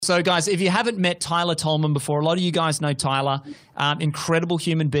So, guys, if you haven't met Tyler Tolman before, a lot of you guys know Tyler. Incredible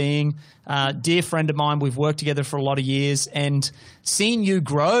human being, dear friend of mine. We've worked together for a lot of years, and seeing you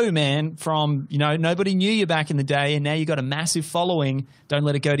grow, man, from, nobody knew you back in the day, and now you've got a massive following. Don't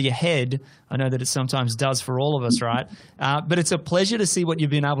let it go to your head. I know that it sometimes does for all of us, right? But it's a pleasure to see what you've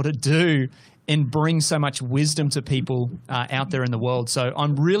been able to do and bring so much wisdom to people out there in the world. So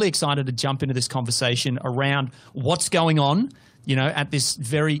I'm really excited to jump into this conversation around what's going on, at this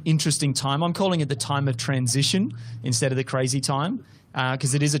very interesting time. I'm calling it the time of transition instead of the crazy time,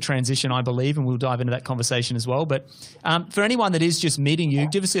 because it is a transition, I believe, and we'll dive into that conversation as well. But for anyone that is just meeting you,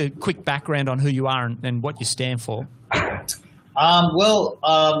 give us a quick background on who you are and what you stand for.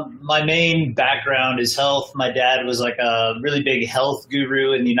 My main background is health. My dad was like a really big health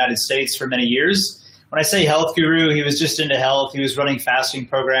guru in the United States for many years. When I say health guru, he was just into health. He was running fasting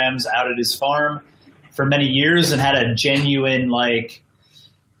programs out at his farm for many years and had a genuine,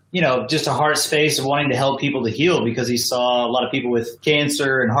 just a heart space of wanting to help people to heal, because he saw a lot of people with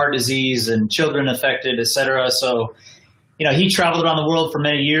cancer and heart disease and children affected, et cetera. So, he traveled around the world for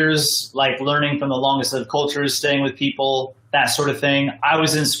many years, learning from the longest of cultures, staying with people, that sort of thing. I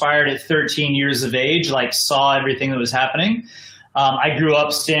was inspired at 13 years of age, saw everything that was happening. I grew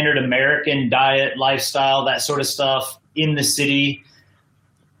up standard American diet, lifestyle, that sort of stuff in the city.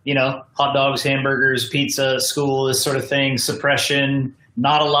 Hot dogs, hamburgers, pizza, school, this sort of thing, suppression,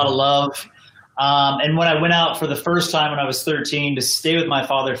 not a lot of love. And when I went out for the first time when I was 13 to stay with my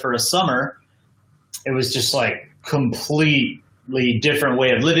father for a summer, it was just completely different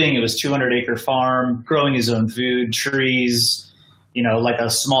way of living. It was 200-acre farm, growing his own food, trees, a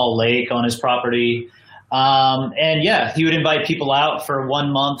small lake on his property. He would invite people out for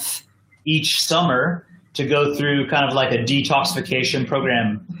 1 month each summer to go through kind of a detoxification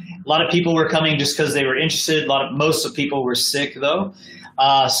program. A lot of people were coming just because they were interested. Most of people were sick though.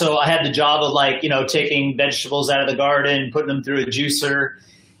 So I had the job of taking vegetables out of the garden, putting them through a juicer.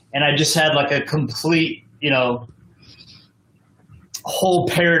 And I just had a complete, whole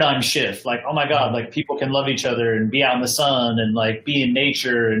paradigm shift. Oh my God, people can love each other and be out in the sun and be in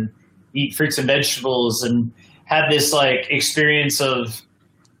nature and eat fruits and vegetables, and had this experience of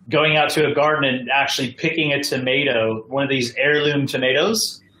going out to a garden and actually picking a tomato, one of these heirloom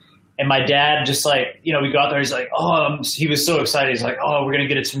tomatoes. And my dad just we go out there, he's he was so excited. He's we're going to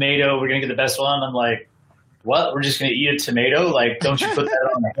get a tomato. We're going to get the best one. I'm like, what? We're just going to eat a tomato? Don't you put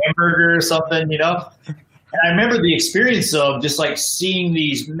that on a hamburger or something, And I remember the experience of just seeing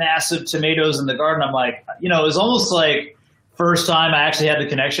these massive tomatoes in the garden. I'm it was almost first time I actually had the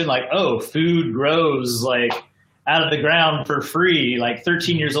connection, food grows out of the ground for free,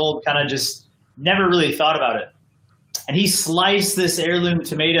 13 years old, kind of just never really thought about it. And he sliced this heirloom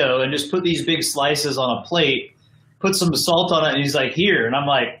tomato and just put these big slices on a plate, put some salt on it, and he's here. And I'm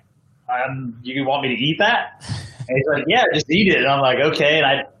you want me to eat that? And he's yeah, just eat it. And I'm okay. And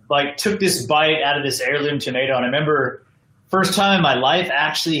I took this bite out of this heirloom tomato. And I remember first time in my life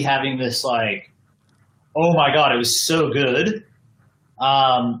actually having this oh my God, it was so good.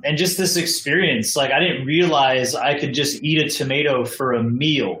 And just this experience, I didn't realize I could just eat a tomato for a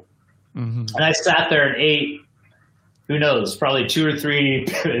meal. Mm-hmm. And I sat there and ate, who knows, probably 2 or 3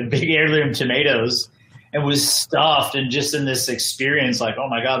 big heirloom tomatoes, and was stuffed and just in this experience, oh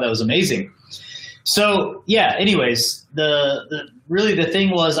my God, that was amazing. So yeah, anyways, the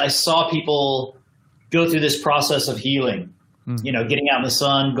thing was I saw people go through this process of healing, getting out in the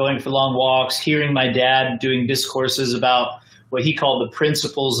sun, going for long walks, hearing my dad doing discourses about what he called the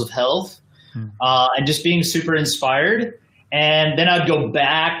principles of health, and just being super inspired. And then I'd go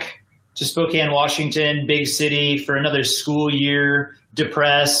back to Spokane, Washington, big city, for another school year,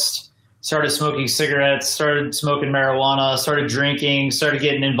 depressed, started smoking cigarettes, started smoking marijuana, started drinking, started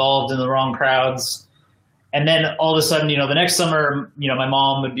getting involved in the wrong crowds. And then all of a sudden, the next summer, my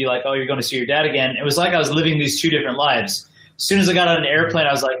mom would be oh, you're going to see your dad again. It was I was living these 2 different lives. As soon as I got on an airplane,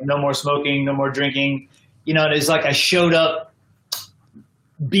 I was no more smoking, no more drinking. And it's I showed up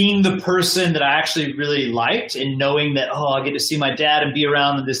being the person that I actually really liked, and knowing that, I get to see my dad and be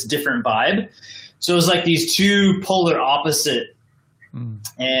around this different vibe. So it was these 2 polar opposite.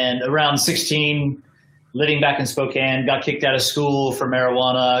 And around 16, living back in Spokane, got kicked out of school for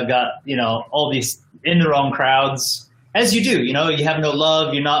marijuana, got, all these in the wrong crowds, as you do, you have no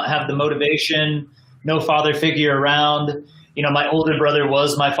love, you not have the motivation, no father figure around. My older brother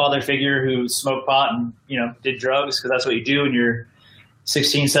was my father figure, who smoked pot and, did drugs, because that's what you do when you're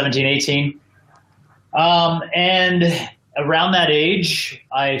 16, 17, 18. And around that age,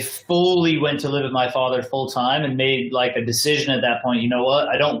 I fully went to live with my father full time, and made a decision at that point. You know what?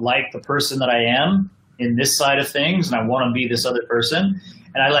 I don't like the person that I am in this side of things, and I want to be this other person.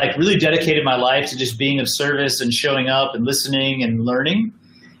 And I like really dedicated my life to just being of service and showing up and listening and learning.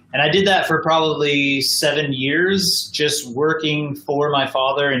 And I did that for probably 7 years, just working for my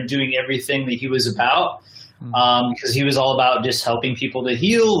father and doing everything that he was about, because he was all about just helping people to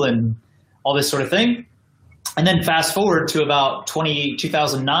heal and all this sort of thing. And then fast forward to about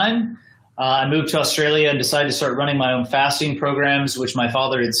 2009, I moved to Australia and decided to start running my own fasting programs, which my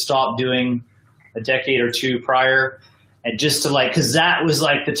father had stopped doing a decade or two prior. And just to like, because that was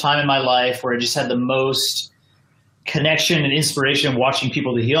like the time in my life where I just had the most connection and inspiration watching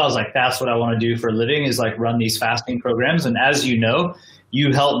people to heal. I was like, that's what I want to do for a living, is like run these fasting programs. And as you know,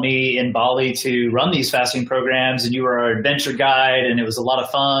 you helped me in Bali to run these fasting programs, and you were our adventure guide, and it was a lot of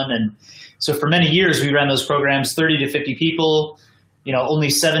fun. And so for many years, we ran those programs, 30 to 50 people, only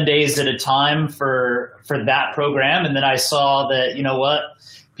 7 days at a time for that program. And then I saw that,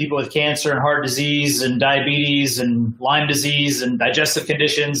 people with cancer and heart disease and diabetes and Lyme disease and digestive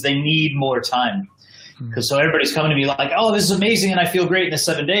conditions, they need more time. Because so everybody's coming to me like, oh, this is amazing and I feel great in the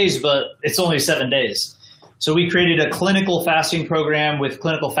 7 days, but it's only 7 days. So we created a clinical fasting program with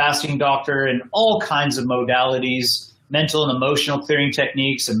clinical fasting doctor and all kinds of modalities, mental and emotional clearing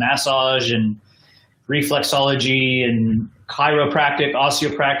techniques and massage and reflexology and chiropractic,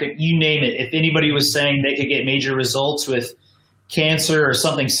 osteopractic, you name it. If anybody was saying they could get major results with cancer or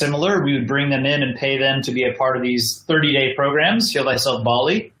something similar, we would bring them in and pay them to be a part of these 30-day programs, Heal Thyself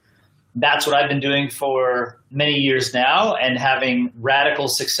Bali. That's what I've been doing for many years now and having radical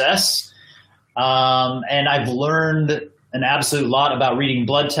success. And I've learned an absolute lot about reading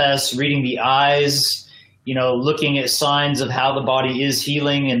blood tests, reading the eyes, looking at signs of how the body is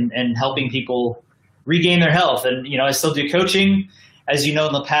healing and helping people regain their health. And, I still do coaching. As you know,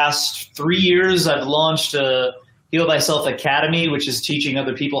 in the past 3 years, I've launched a Heal Thyself Academy, which is teaching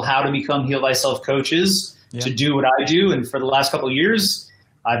other people how to become Heal Thyself coaches to do what I do. And for the last couple of years,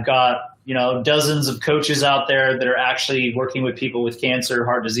 I've got, dozens of coaches out there that are actually working with people with cancer,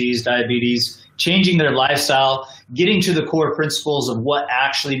 heart disease, diabetes, changing their lifestyle, getting to the core principles of what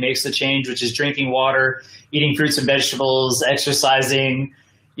actually makes the change, which is drinking water, eating fruits and vegetables, exercising,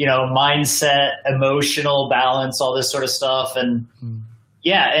 mindset, emotional balance, all this sort of stuff. And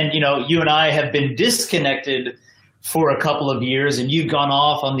you and I have been disconnected for a couple of years, and you've gone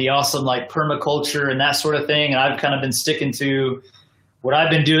off on the awesome like permaculture and that sort of thing. And I've kind of been sticking to what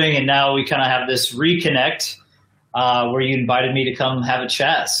I've been doing, and now we kind of have this reconnect where you invited me to come have a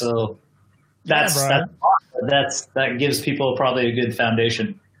chat. So that gives people probably a good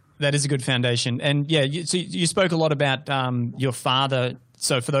foundation. That is a good foundation. And so you spoke a lot about your father.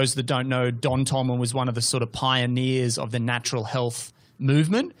 So for those that don't know, Don Tolman was one of the sort of pioneers of the natural health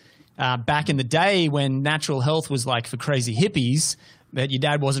movement. Back in the day when natural health was like for crazy hippies, that your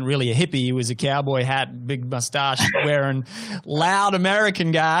dad wasn't really a hippie. He was a cowboy hat, big mustache wearing, loud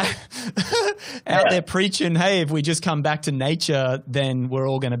American guy out there preaching, hey, if we just come back to nature, then we're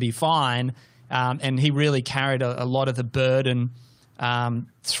all going to be fine. And he really carried a lot of the burden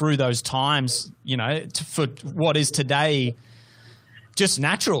through those times, for what is today just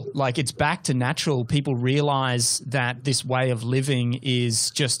natural. Like it's back to natural. People realize that this way of living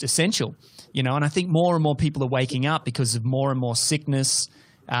is just essential. And I think more and more people are waking up because of more and more sickness,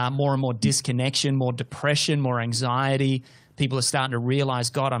 more and more disconnection, more depression, more anxiety. People are starting to realize,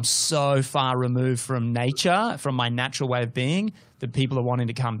 God, I'm so far removed from nature, from my natural way of being, that people are wanting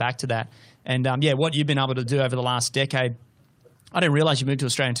to come back to that. And what you've been able to do over the last decade, I didn't realize you moved to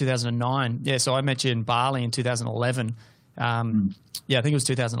Australia in 2009. Yeah, so I met you in Bali in 2011. I think it was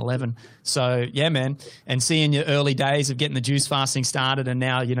 2011. So, yeah, man. And seeing your early days of getting the juice fasting started, and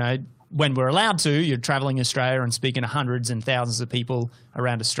now, when we're allowed to, you're traveling Australia and speaking to hundreds and thousands of people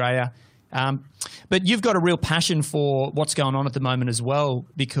around Australia. But you've got a real passion for what's going on at the moment as well,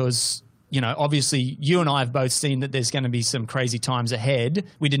 because, obviously you and I have both seen that there's going to be some crazy times ahead.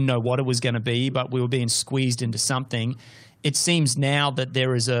 We didn't know what it was going to be, but we were being squeezed into something. It seems now that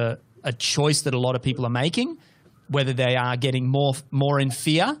there is a choice that a lot of people are making, whether they are getting more in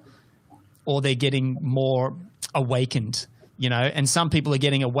fear or they're getting more awakened. And some people are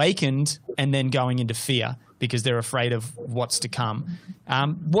getting awakened and then going into fear because they're afraid of what's to come.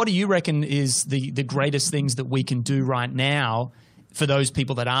 What do you reckon is the greatest things that we can do right now for those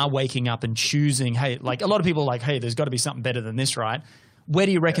people that are waking up and choosing, hey, like a lot of people are like, hey, there's got to be something better than this, right? Where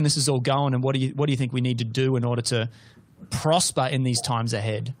do you reckon this is all going, and what do you think we need to do in order to prosper in these times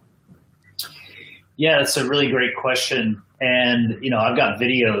ahead? Yeah, that's a really great question. And, I've got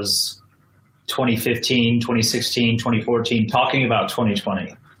videos 2015, 2016, 2014, talking about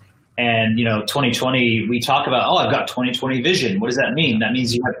 2020. And, 2020, we talk about, I've got 2020 vision. What does that mean? That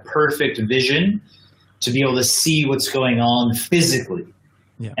means you have perfect vision to be able to see what's going on physically.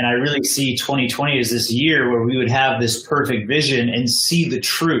 Yeah. And I really see 2020 as this year where we would have this perfect vision and see the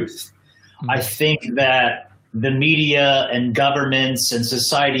truth. I think that the media and governments and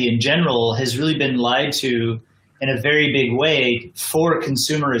society in general has really been lied to in a very big way for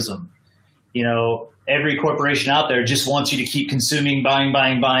consumerism. You know, every corporation out there just wants you to keep consuming, buying,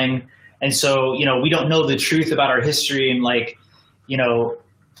 buying, buying. And so, you know, we don't know the truth about our history, and like, you know,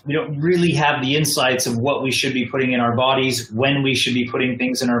 we don't really have the insights of what we should be putting in our bodies, when we should be putting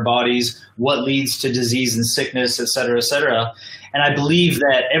things in our bodies, what leads to disease and sickness, et cetera, et cetera. And I believe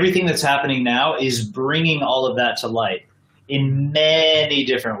that everything that's happening now is bringing all of that to light in many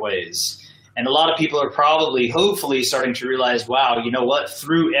different ways. And a lot of people are probably, hopefully, starting to realize, wow, you know what,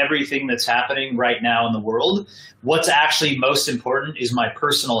 through everything that's happening right now in the world, what's actually most important is my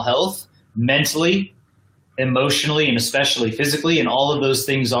personal health, mentally, emotionally, and especially physically. And all of those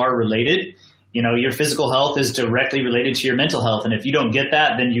things are related. You know, your physical health is directly related to your mental health. And if you don't get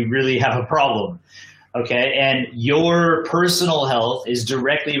that, then you really have a problem. Okay. And your personal health is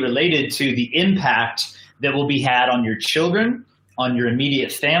directly related to the impact that will be had on your children, on your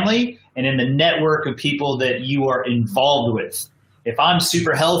immediate family, and in the network of people that you are involved with. If I'm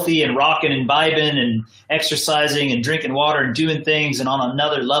super healthy and rocking and vibing and exercising and drinking water and doing things and on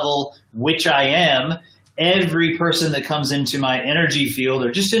another level, which I am, every person that comes into my energy field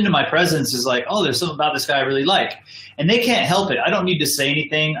or just into my presence is like, oh, there's something about this guy I really like. And they can't help it. I don't need to say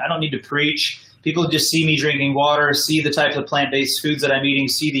anything. I don't need to preach. People just see me drinking water, see the types of plant-based foods that I'm eating,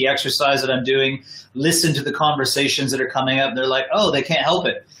 see the exercise that I'm doing, listen to the conversations that are coming up. And they're like, oh, they can't help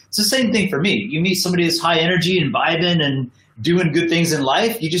it. It's the same thing for me. You meet somebody that's high energy and vibing and doing good things in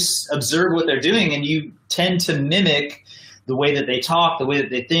life. You just observe what they're doing, and you tend to mimic the way that they talk, the way that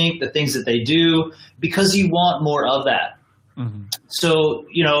they think, the things that they do, because you want more of that. Mm-hmm. So,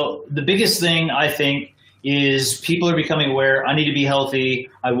 you know, the biggest thing I think is people are becoming aware, I need to be healthy,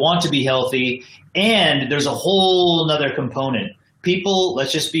 I want to be healthy, and there's a whole nother component. People,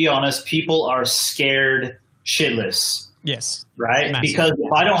 let's just be honest, people are scared shitless. Yes. Right? Massive. Because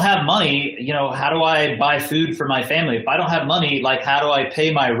if I don't have money, you know, how do I buy food for my family? If I don't have money, like, how do I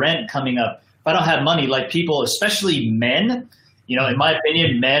pay my rent coming up? If I don't have money, like, people, especially men, you know, in my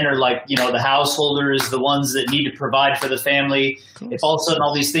opinion, men are like, you know, the householders, the ones that need to provide for the family. If all of a sudden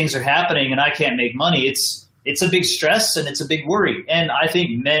all these things are happening and I can't make money, it's a big stress and it's a big worry. And I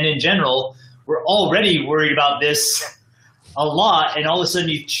think men in general, we're already worried about this a lot. And all of a sudden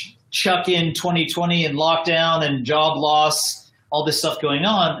you chuck in 2020 and lockdown and job loss, all this stuff going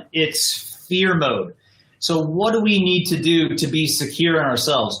on, it's fear mode. So what do we need to do to be secure in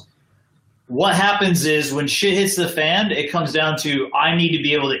ourselves? What happens is when shit hits the fan, it comes down to, I need to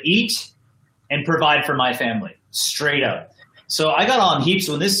be able to eat and provide for my family, straight up. So I got on heaps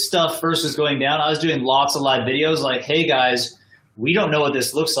when this stuff first was going down. I was doing lots of live videos like, hey guys, we don't know what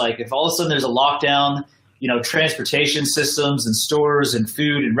this looks like. If all of a sudden there's a lockdown, you know, transportation systems and stores and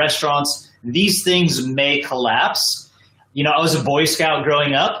food and restaurants, these things may collapse. You know, I was a Boy Scout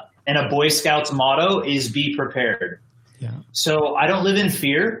growing up, and a Boy Scout's motto is be prepared. Yeah. So I don't live in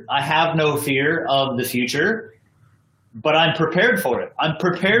fear. I have no fear of the future, but I'm prepared for it. I'm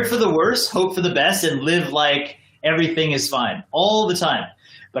prepared for the worst, hope for the best, and live like everything is fine all the time.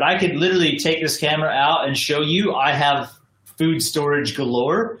 But I could literally take this camera out and show you I have food storage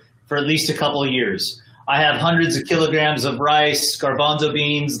galore for at least a couple of years. I have hundreds of kilograms of rice, garbanzo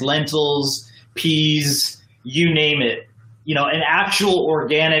beans, lentils, peas, you name it. You know, an actual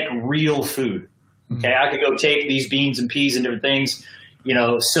organic, real food. Okay, I could go take these beans and peas and different things, you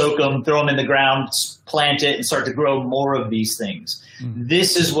know, soak them, throw them in the ground, plant it, and start to grow more of these things.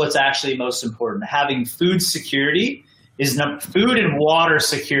 This is what's actually most important. Having food security is food and water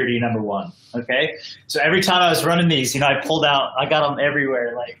security, number one. Okay, so every time I was running these, you know, I got them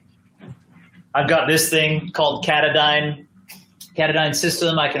everywhere. Like, I've got this thing called Catadine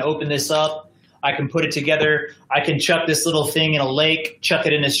system. I can open this up. I can put it together. I can chuck this little thing in a lake, chuck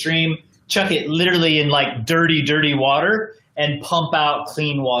it in a stream, chuck it literally in like dirty, dirty water and pump out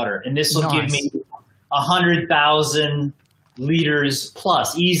clean water. And this will give me 100,000 liters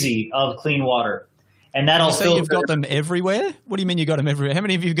plus easy of clean water. And that'll filter. You've got them everywhere? What do you mean you got them everywhere? How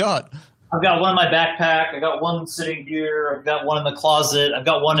many have you got? I've got one in my backpack. I got one sitting here. I've got one in the closet. I've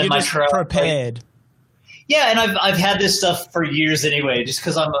got one in my truck. Prepared. Yeah, and I've had this stuff for years anyway, just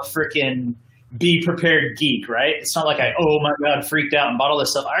because I'm a freaking be prepared geek, right? It's not like oh my God, freaked out and bought all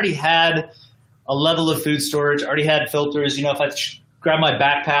this stuff. I already had a level of food storage. I already had filters. You know, if I grab my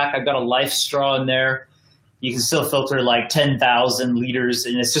backpack, I've got a life straw in there. You can still filter like 10,000 liters,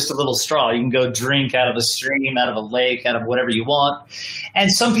 and it's just a little straw. You can go drink out of a stream, out of a lake, out of whatever you want. And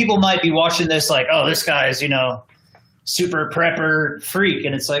some people might be watching this like, oh, this guy's, you know, super prepper freak.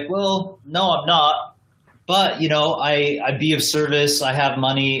 And it's like, well, no, I'm not. But, I be of service. I have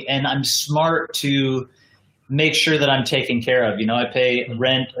money, and I'm smart to make sure that I'm taken care of. I pay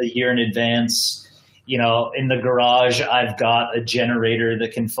rent a year in advance. In the garage, I've got a generator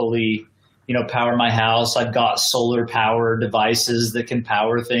that can fully, power my house. I've got solar power devices that can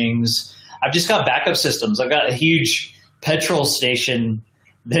power things. I've just got backup systems. I've got a huge petrol station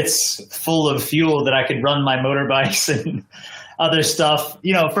that's full of fuel that I could run my motorbikes and other stuff,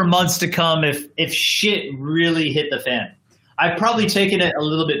 for months to come if shit really hit the fan. I've probably taken it a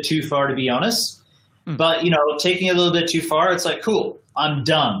little bit too far, to be honest. But, taking it a little bit too far, it's like, cool, I'm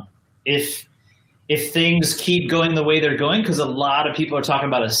done. If things keep going the way they're going, because a lot of people are talking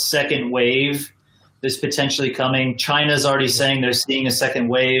about a second wave that's potentially coming. China's already saying they're seeing a second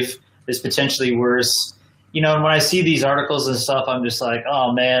wave that's potentially worse. And when I see these articles and stuff, I'm just like,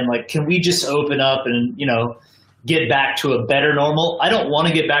 oh man, like, can we just open up and, get back to a better normal? I don't want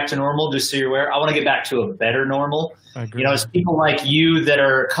to get back to normal, just so you're aware. I want to get back to a better normal. It's people like you that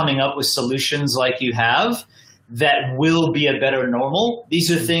are coming up with solutions like you have that will be a better normal. These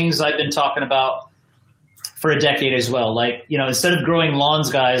are things I've been talking about for a decade as well. Like, instead of growing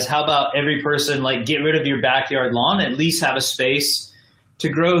lawns, guys, how about every person, like, get rid of your backyard lawn, at least have a space to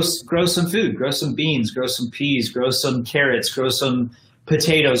grow some food, grow some beans, grow some peas, grow some carrots, grow some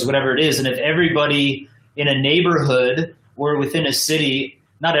potatoes, whatever it is. And if everybody in a neighborhood or within a city,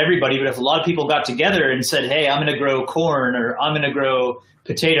 not everybody, but if a lot of people got together and said, hey, I'm going to grow corn, or I'm going to grow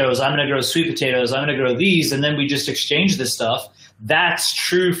potatoes, I'm going to grow sweet potatoes, I'm going to grow these, and then we just exchange this stuff, that's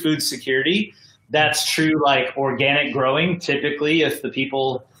true food security. That's true, like, organic growing. Typically, if the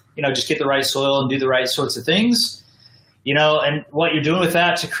people, just get the right soil and do the right sorts of things, and what you're doing with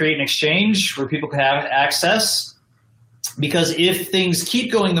that to create an exchange where people can have access. Because if things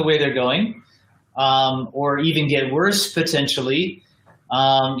keep going the way they're going, or even get worse potentially,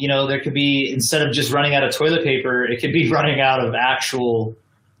 there could be, instead of just running out of toilet paper, it could be running out of actual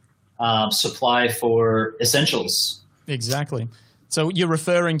supply for essentials. Exactly. So you're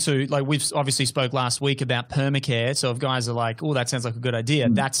referring to, like, we've obviously spoke last week about permacare. So if guys are like, oh, that sounds like a good idea,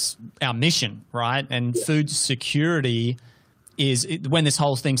 that's our mission, right? And food security is, when this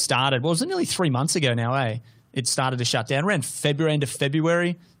whole thing started, well, it was nearly 3 months ago now, eh? It started to shut down around end of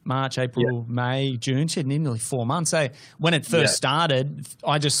February, March, April, May, June. Shit, nearly 4 months, eh? When it first started,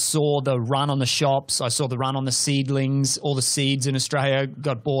 I just saw the run on the shops. I saw the run on the seedlings. All the seeds in Australia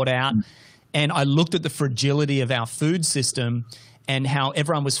got bought out. And I looked at the fragility of our food system and how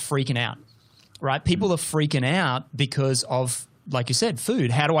everyone was freaking out, right? People are freaking out because of, like you said, food.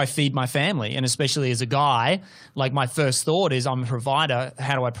 How do I feed my family? And especially as a guy, like, my first thought is, I'm a provider.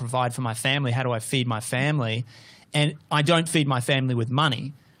 How do I provide for my family? How do I feed my family? And I don't feed my family with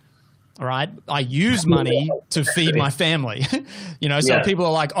money, all right? I use money to feed my family. So people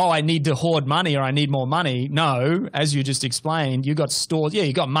are like, oh, I need to hoard money, or I need more money. No, as you just explained, you got stored. Yeah,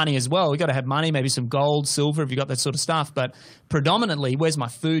 you got money as well. You got to have money, maybe some gold, silver, if you got that sort of stuff. But predominantly, where's my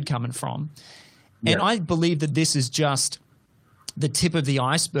food coming from? And I believe that this is just the tip of the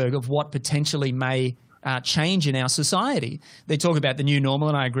iceberg of what potentially may change in our society. They talk about the new normal,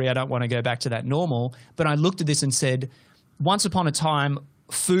 and I agree, I don't want to go back to that normal. But I looked at this and said, once upon a time,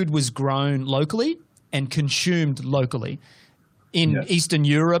 food was grown locally and consumed locally. In Eastern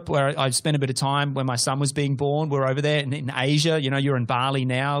Europe, where I spent a bit of time when my son was being born, we're over there. And in Asia, you're in Bali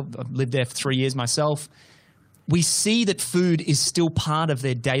now. I've lived there for 3 years myself. We see that food is still part of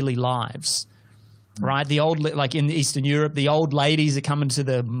their daily lives. Right, like in Eastern Europe, the old ladies are coming to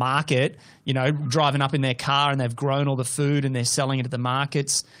the market, driving up in their car, and they've grown all the food and they're selling it at the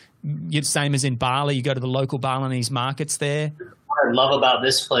markets. Same as in Bali, you go to the local Balinese markets there. What I love about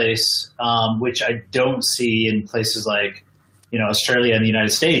this place, which I don't see in places like, Australia and the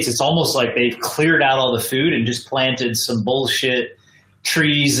United States, it's almost like they've cleared out all the food and just planted some bullshit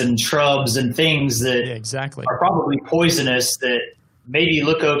trees and shrubs and things that are probably poisonous, that maybe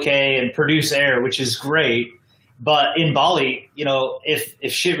look okay and produce air, which is great. But in Bali,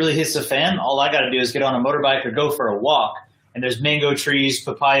 if shit really hits the fan, all I got to do is get on a motorbike or go for a walk. And there's mango trees,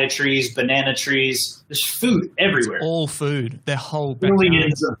 papaya trees, banana trees. There's food everywhere. It's all food. Their whole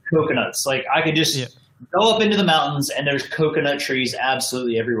billions of coconuts. Like, I could just go up into the mountains and there's coconut trees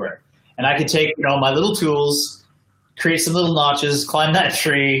absolutely everywhere. And I could take, my little tools, create some little notches, climb that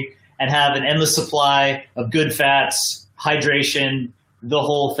tree, and have an endless supply of good fats, hydration, the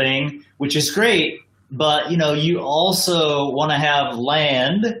whole thing, which is great. But, you also want to have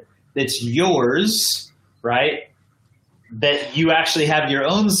land that's yours, right? That you actually have your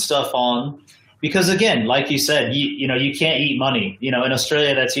own stuff on. Because again, like you said, you can't eat money. In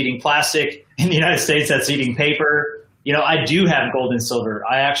Australia, that's eating plastic. In the United States, that's eating paper. I do have gold and silver.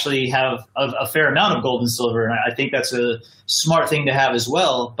 I actually have a fair amount of gold and silver, and I think that's a smart thing to have as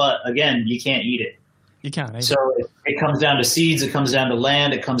well. But again, you can't eat it. You can't. So it comes down to seeds, it comes down to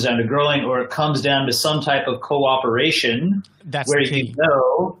land, it comes down to growing, or it comes down to some type of cooperation. That's where the key. you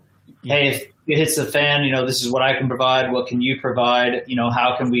know, hey, if it hits the fan, this is what I can provide. What can you provide?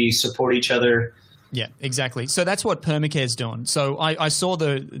 How can we support each other? Yeah, exactly. So that's what Permacare's doing. So I saw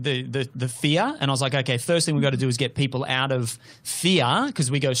the fear, and I was like, okay, first thing we've got to do is get people out of fear, because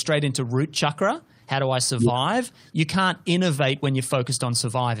we go straight into root chakra. How do I survive? Yeah. You can't innovate when you're focused on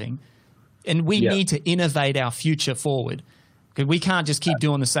surviving. And we need to innovate our future forward, because we can't just keep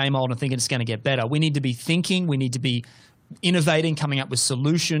doing the same old and thinking it's going to get better. We need to be thinking. We need to be innovating, coming up with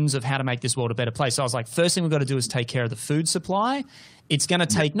solutions of how to make this world a better place. So I was like, first thing we've got to do is take care of the food supply. It's going to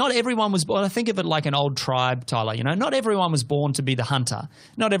take – not everyone was born – I think of it like an old tribe, Tyler. Not everyone was born to be the hunter.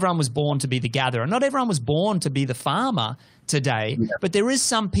 Not everyone was born to be the gatherer. Not everyone was born to be the farmer today. Yeah. But there is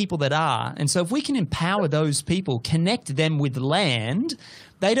some people that are. And so if we can empower those people, connect them with land –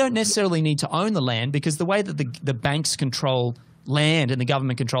 they don't necessarily need to own the land, because the way that the banks control land and the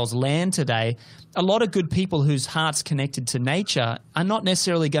government controls land today, a lot of good people whose heart's connected to nature are not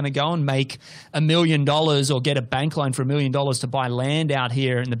necessarily going to go and make $1 million or get a bank loan for $1 million to buy land out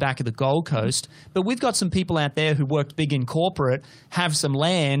here in the back of the Gold Coast. But we've got some people out there who worked big in corporate, have some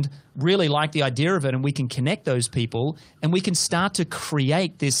land, really like the idea of it, and we can connect those people and we can start to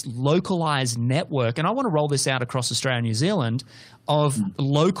create this localized network. And I want to roll this out across Australia and New Zealand of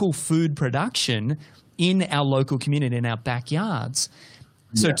local food production in our local community, in our backyards.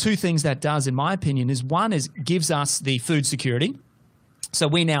 So two things that does, in my opinion, is one is gives us the food security. So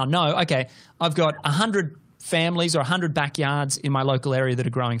we now know, okay, I've got 100 families or 100 backyards in my local area that are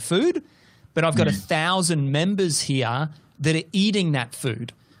growing food, but I've got 1,000 members here that are eating that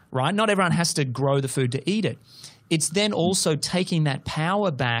food, right? Not everyone has to grow the food to eat it. It's then also taking that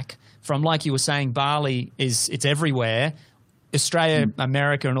power back from, like you were saying, barley it's everywhere. Australia,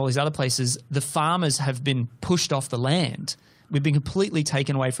 America, and all these other places, the farmers have been pushed off the land. We've been completely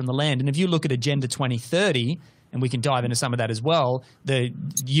taken away from the land. And if you look at Agenda 2030, and we can dive into some of that as well, the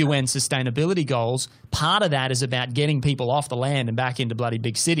UN sustainability goals, part of that is about getting people off the land and back into bloody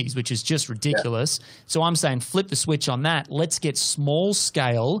big cities, which is just ridiculous. Yeah. So I'm saying flip the switch on that. Let's get small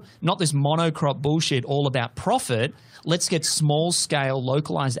scale, not this monocrop bullshit all about profit. Let's get small scale,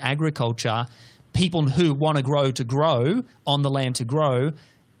 localized agriculture, people who want to grow on the land to grow.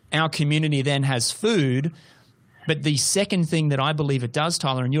 Our community then has food. But the second thing that I believe it does,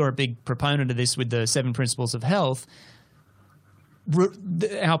 Tyler, and you're a big proponent of this with the 7 Principles of Health,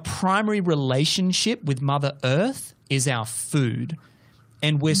 our primary relationship with Mother Earth is our food.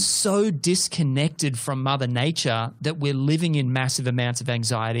 And we're so disconnected from Mother Nature that we're living in massive amounts of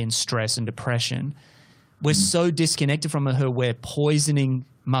anxiety and stress and depression. We're so disconnected from her, we're poisoning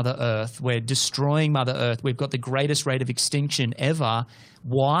Mother Earth. We're destroying Mother Earth. We've got the greatest rate of extinction ever.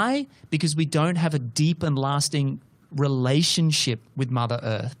 Why? Because we don't have a deep and lasting relationship with Mother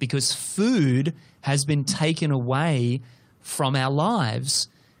Earth, because food has been taken away from our lives.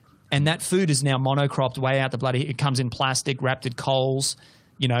 And that food is now monocropped way out the bloody – it comes in plastic, wrapped in coals,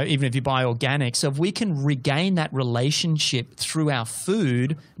 even if you buy organic. So if we can regain that relationship through our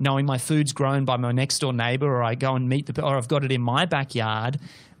food, knowing my food's grown by my next door neighbor, or I go and meet or I've got it in my backyard,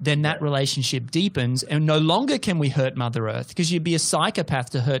 then that relationship deepens, and no longer can we hurt Mother Earth, because you'd be a psychopath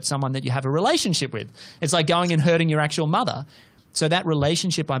to hurt someone that you have a relationship with. It's like going and hurting your actual mother. So that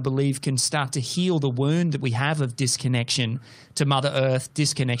relationship, I believe, can start to heal the wound that we have of disconnection to Mother Earth,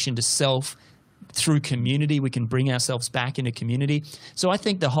 disconnection to self. Through community, we can bring ourselves back into community. So I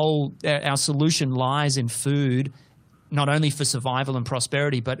think our solution lies in food, not only for survival and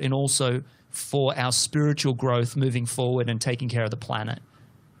prosperity, but in also for our spiritual growth moving forward and taking care of the planet.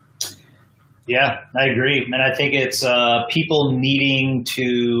 Yeah, I agree. And I think it's people needing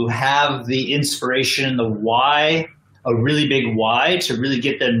to have the inspiration, the why, a really big why, to really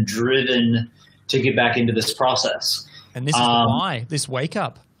get them driven to get back into this process. And this is the why, this wake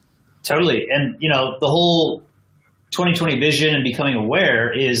up. Totally. And, the whole 2020 vision and becoming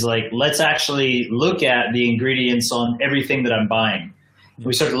aware is like, let's actually look at the ingredients on everything that I'm buying.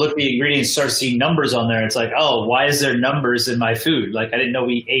 We start to look at the ingredients, start seeing numbers on there. It's like, oh, why is there numbers in my food? Like, I didn't know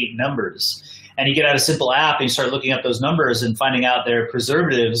we ate numbers. And you get out a simple app and you start looking up those numbers and finding out there are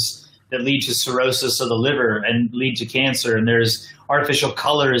preservatives that lead to cirrhosis of the liver and lead to cancer. And there's artificial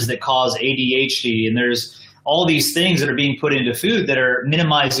colors that cause ADHD. And there's all these things that are being put into food that are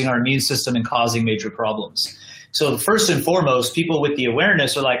minimizing our immune system and causing major problems. So first and foremost, people with the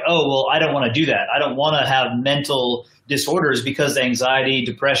awareness are like, oh, well, I don't want to do that. I don't want to have mental disorders, because anxiety,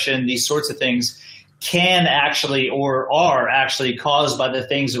 depression, these sorts of things can actually or are actually caused by the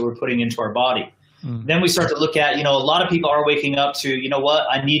things that we're putting into our body. Then we start to look at, a lot of people are waking up to, you know what,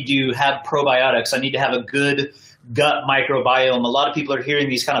 I need to have probiotics. I need to have a good gut microbiome. A lot of people are hearing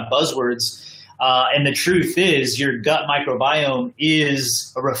these kind of buzzwords. And the truth is your gut microbiome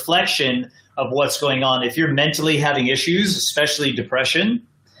is a reflection of what's going on. If you're mentally having issues, especially depression,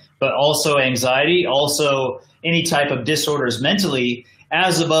 but also anxiety, also any type of disorders mentally,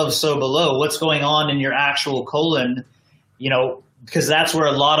 as above, so below, what's going on in your actual colon, because that's where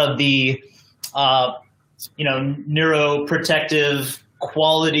a lot of the neuroprotective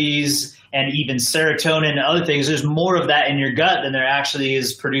qualities and even serotonin and other things, there's more of that in your gut than there actually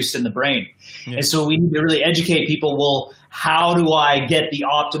is produced in the brain. Yeah. And so we need to really educate people, well, how do I get the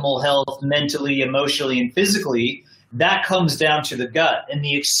optimal health mentally, emotionally, and physically? That comes down to the gut. And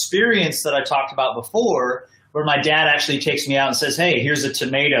the experience that I talked about before, where my dad actually takes me out and says, hey, here's a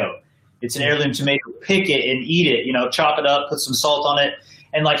tomato. It's an heirloom tomato. Pick it and eat it, chop it up, put some salt on it.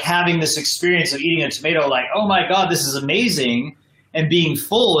 And like having this experience of eating a tomato, like, oh my God, this is amazing. And being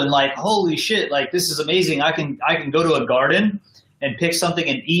full and like, holy shit, like this is amazing. I can go to a garden and pick something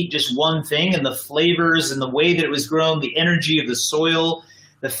and eat just one thing, and the flavors and the way that it was grown, the energy of the soil,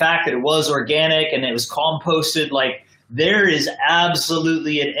 the fact that it was organic and it was composted, like there is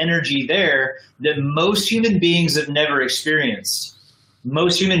absolutely an energy there that most human beings have never experienced.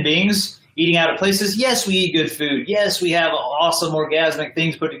 Most human beings eating out at places, yes, we eat good food. Yes, we have awesome orgasmic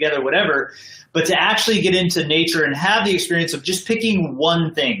things put together, whatever. But to actually get into nature and have the experience of just picking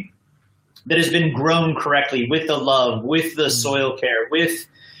one thing that has been grown correctly with the love, with the soil care, with,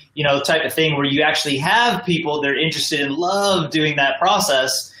 the type of thing where you actually have people that are interested in love doing that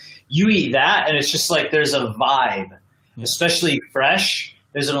process, you eat that and it's just like there's a vibe, especially fresh.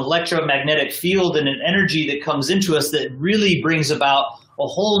 There's an electromagnetic field and an energy that comes into us that really brings about a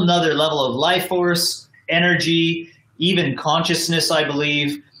whole nother level of life force, energy, even consciousness, I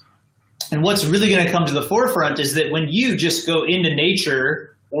believe. And what's really going to come to the forefront is that when you just go into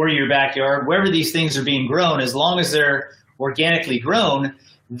nature or your backyard, wherever these things are being grown, as long as they're organically grown,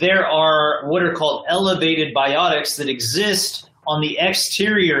 there are what are called elevated biotics that exist on the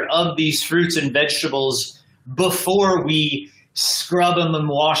exterior of these fruits and vegetables before we scrub them and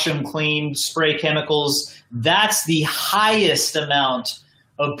wash them clean, spray chemicals. That's the highest amount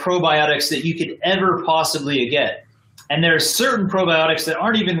of probiotics that you could ever possibly get. And there are certain probiotics that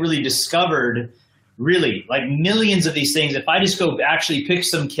aren't even really discovered, really, like millions of these things. If I just go actually pick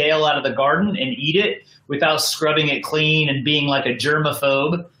some kale out of the garden and eat it without scrubbing it clean and being like a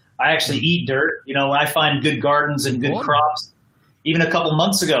germaphobe, I actually eat dirt. When I find good gardens and good crops, even a couple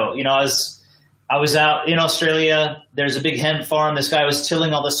months ago, I was out in Australia. There's a big hemp farm. This guy was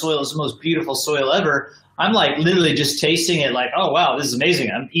tilling all the soil. It's the most beautiful soil ever. I'm like literally just tasting it like, oh, wow, this is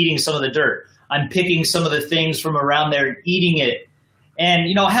amazing. I'm eating some of the dirt. I'm picking some of the things from around there and eating it.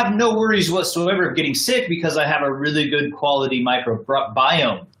 And, I have no worries whatsoever of getting sick because I have a really good quality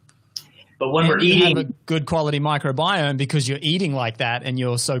microbiome. But when we're eating, you have a good quality microbiome because you're eating like that and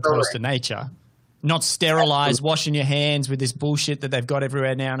you're so close to nature. Not sterilized, washing your hands with this bullshit that they've got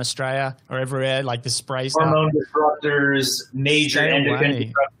everywhere now in Australia or everywhere, like the spray stuff. Hormone disruptors, major endocrine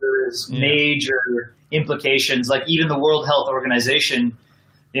disruptors, major implications. Like even the World Health Organization,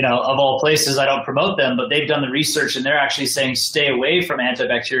 of all places, I don't promote them, but they've done the research and they're actually saying stay away from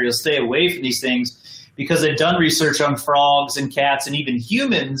antibacterials, stay away from these things, because they've done research on frogs and cats and even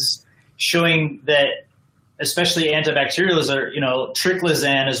humans showing that especially antibacterials are,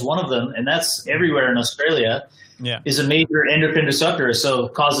 triclizan is one of them, and that's everywhere in Australia, is a major endocrine disruptor. So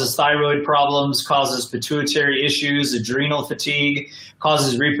causes thyroid problems, causes pituitary issues, adrenal fatigue,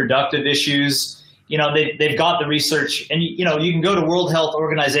 causes reproductive issues. They've got the research, and you can go to World Health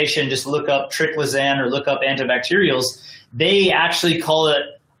Organization, just look up triclizan or look up antibacterials. They actually call it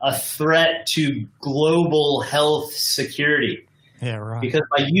a threat to global health security. Yeah, right. Because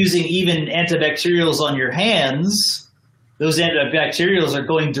by using even antibacterials on your hands, those antibacterials are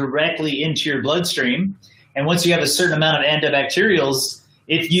going directly into your bloodstream. And once you have a certain amount of antibacterials,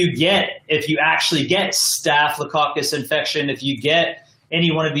 if you actually get staphylococcus infection, if you get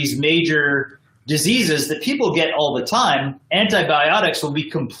any one of these major diseases that people get all the time, antibiotics will be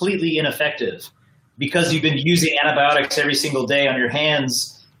completely ineffective because you've been using antibiotics every single day on your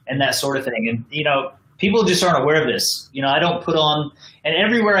hands and that sort of thing. And, people just aren't aware of this. I don't put on, and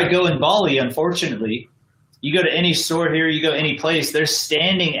everywhere I go in Bali, unfortunately, you go to any store here, you go any place, they're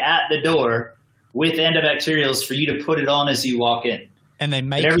standing at the door with antibacterials for you to put it on as you walk in. And they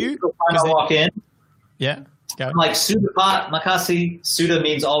make you? Every time I walk in, I'm like, Suda pot, makasi. Suda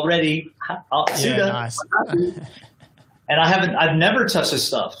means already. Suda. Yeah, nice. And I've never touched this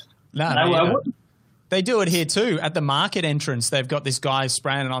stuff. No, I wouldn't. They do it here too. At the market entrance, they've got this guy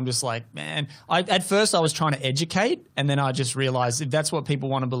spraying, and I'm just like, man. At first, I was trying to educate, and then I just realized if that's what people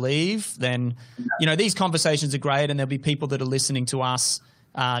want to believe, then these conversations are great, and there'll be people that are listening to us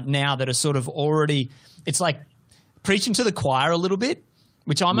now that are sort of already. It's like preaching to the choir a little bit,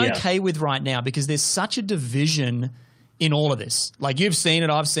 which I'm okay with right now because there's such a division in all of this. Like you've seen it,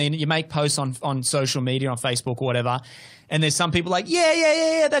 I've seen it. You make posts on social media, on Facebook or whatever. And there's some people like,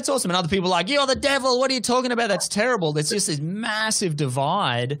 yeah, that's awesome. And other people like, you're the devil. What are you talking about? That's terrible. There's just this massive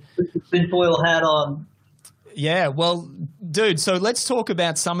divide. Tinfoil hat on. Yeah, well, dude, so let's talk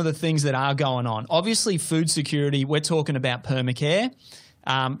about some of the things that are going on. Obviously, food security, we're talking about permacare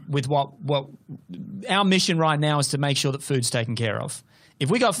with what our mission right now is to make sure that food's taken care of. If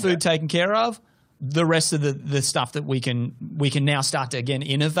we got food taken care of, the rest of the stuff that we can now start to, again,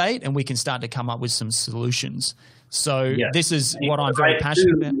 innovate, and we can start to come up with some solutions. So this is what I'm very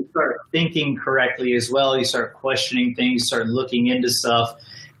passionate about. You start thinking correctly as well. You start questioning things, start looking into stuff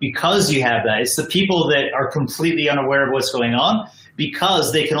because you have that. It's the people that are completely unaware of what's going on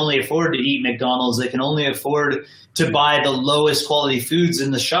because they can only afford to eat McDonald's. They can only afford to buy the lowest quality foods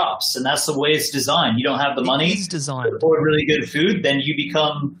in the shops. And that's the way it's designed. You don't have the money to afford really good food, then you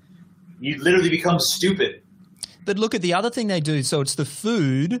literally become stupid. But look at the other thing they do. So it's the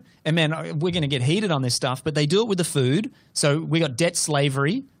food, and man, we're going to get heated on this stuff, but they do it with the food. So we got debt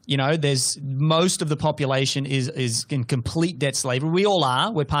slavery. There's most of the population is in complete debt slavery. We all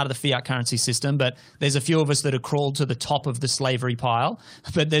are. We're part of the fiat currency system, but there's a few of us that have crawled to the top of the slavery pile.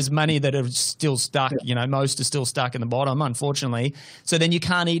 But there's many that are still stuck. Most are still stuck in the bottom, unfortunately. So then you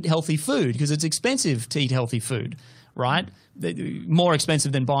can't eat healthy food because it's expensive to eat healthy food, right? More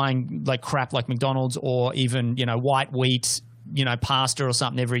expensive than buying like crap like McDonald's or even, white wheat, pasta or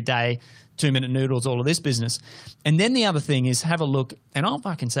something every day, 2-minute noodles, all of this business. And then the other thing is have a look, and I'll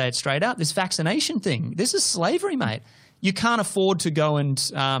fucking say it straight out, this vaccination thing. This is slavery, mate. You can't afford to go and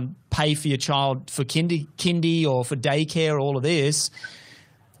pay for your child for kindy or for daycare, all of this.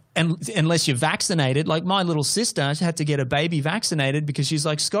 And unless you're vaccinated, like my little sister had to get a baby vaccinated because she's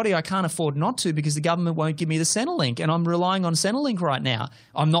like, Scotty, I can't afford not to because the government won't give me the Centrelink, and I'm relying on Centrelink right now.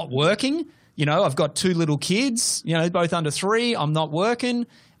 I'm not working. I've got 2 little kids, both under 3. I'm not working.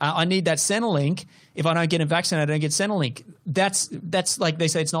 I need that Centrelink. If I don't get vaccinated, I don't get Centrelink. That's like they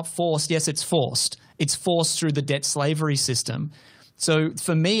say it's not forced. Yes, it's forced. It's forced through the debt slavery system. So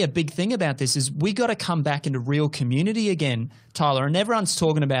for me, a big thing about this is we got to come back into real community again, Tyler. And everyone's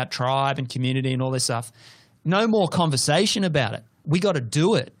talking about tribe and community and all this stuff. No more conversation about it. We got to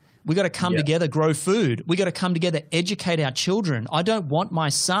do it. We got to come together, grow food. We got to come together, educate our children. I don't want my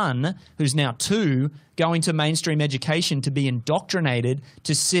son, who's now 2, going to mainstream education to be indoctrinated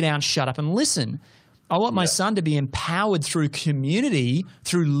to sit down, shut up and listen. I want my son to be empowered through community,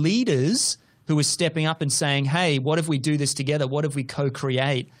 through leaders who are stepping up and saying, hey, what if we do this together? What if we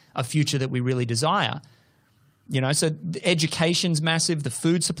co-create a future that we really desire? So the education's massive. The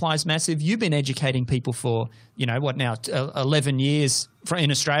food supply's massive. You've been educating people for, 11 years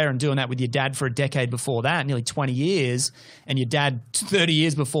in Australia and doing that with your dad for a decade before that, nearly 20 years, and your dad 30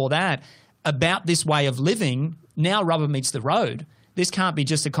 years before that, about this way of living. Now rubber meets the road. This can't be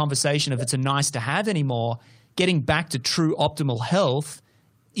just a conversation of it's a nice to have anymore. Getting back to true optimal health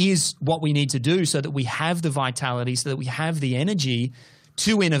is what we need to do so that we have the vitality, so that we have the energy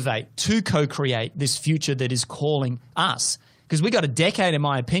to innovate, to co-create this future that is calling us. Because we got a decade, in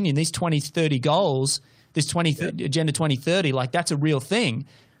my opinion, these 2030 goals, this Agenda 2030, like that's a real thing.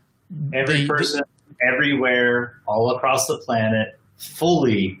 Every person, everywhere, all across the planet,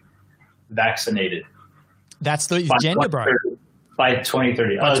 fully vaccinated. That's the agenda, bro. By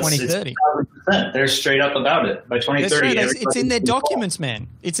 2030. By 2030. They're straight up about it. By 2030. It's in their documents, man.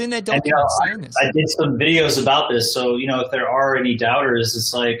 It's in their documents saying this. I did some videos about this. So, if there are any doubters,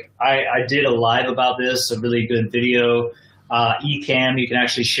 it's like I did a live about this, a really good video. Ecamm, you can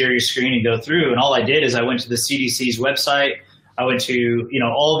actually share your screen and go through. And all I did is I went to the CDC's website. I went to,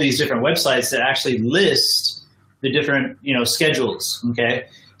 all these different websites that actually list the different, schedules. Okay.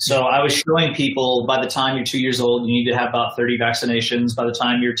 So I was showing people by the time you're 2 years old, you need to have about 30 vaccinations. By the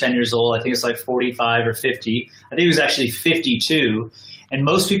time you're 10 years old, I think it's like 45 or 50. I think it was actually 52. And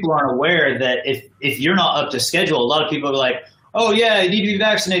most people aren't aware that if you're not up to schedule, a lot of people are like, oh, yeah, you need to be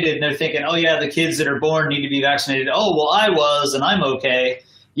vaccinated. And they're thinking, oh, yeah, the kids that are born need to be vaccinated. Oh, well, I was, and I'm okay.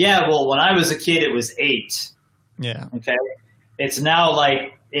 Yeah, well, when I was a kid, it was 8. Yeah. Okay. It's now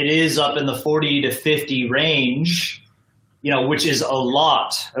like it is up in the 40 to 50 range. Which is a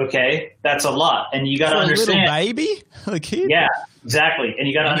lot, okay? That's a lot. And you got to understand. A little baby? A kid? Yeah, exactly. And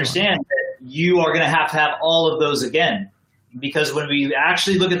you got to understand that you are going to have all of those again. Because when we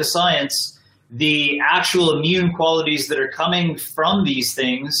actually look at the science, the actual immune qualities that are coming from these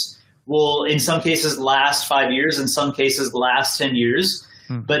things will, in some cases, last 5 years, in some cases, last 10 years.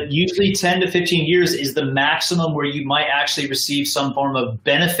 But usually 10 to 15 years is the maximum where you might actually receive some form of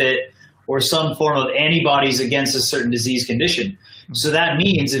benefit or some form of antibodies against a certain disease condition. So that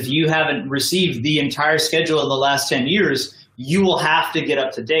means if you haven't received the entire schedule in the last 10 years, you will have to get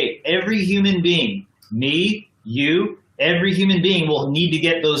up to date. Every human being, me, you, every human being will need to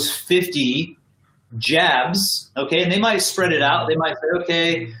get those 50 jabs, okay? And they might spread it out. They might say,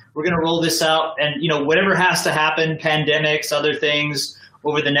 okay, we're going to roll this out. And, whatever has to happen, pandemics, other things,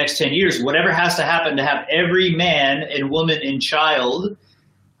 over the next 10 years, whatever has to happen to have every man and woman and child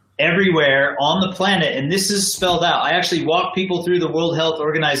everywhere on the planet, and this is spelled out. I actually walk people through the World Health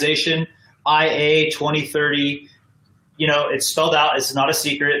Organization, IA 2030. It's spelled out. It's not a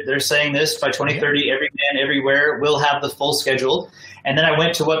secret. They're saying this by 2030, every man everywhere will have the full schedule. And then I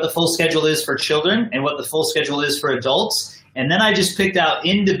went to what the full schedule is for children and what the full schedule is for adults. And then I just picked out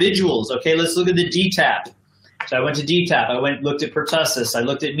individuals. Okay, let's look at the DTaP. So I went to DTaP, looked at pertussis, I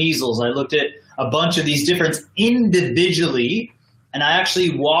looked at measles, I looked at a bunch of these different individually, and I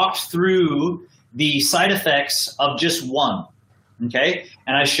actually walked through the side effects of just one, okay?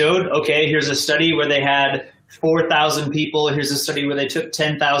 And I showed, okay, here's a study where they had 4,000 people, here's a study where they took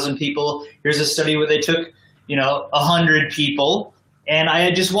 10,000 people, here's a study where they took, 100 people, and I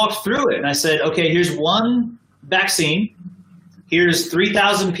had just walked through it, and I said, okay, here's one vaccine, here's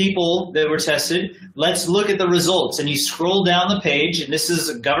 3,000 people that were tested. Let's look at the results. And you scroll down the page, and this is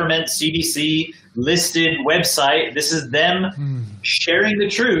a government CDC listed website. This is them sharing the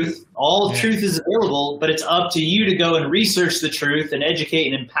truth. All truth is available, but it's up to you to go and research the truth and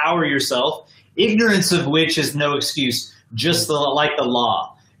educate and empower yourself, ignorance of which is no excuse, just like the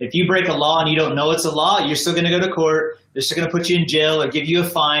law. If you break a law and you don't know it's a law, you're still going to go to court. They're still going to put you in jail or give you a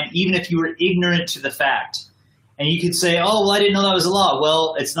fine, even if you were ignorant to the fact. And you could say, oh, well, I didn't know that was a law.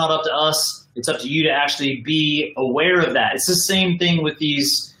 Well, it's not up to us. It's up to you to actually be aware of that. It's the same thing with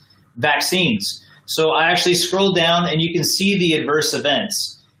these vaccines. So I actually scrolled down and you can see the adverse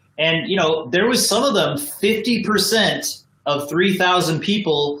events. And, there was some of them, 50% of 3,000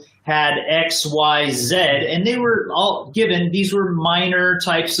 people had X, Y, Z, and they were all given, these were minor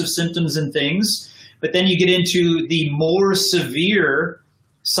types of symptoms and things. But then you get into the more severe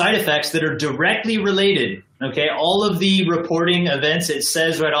side effects that are directly related. Okay, all of the reporting events, it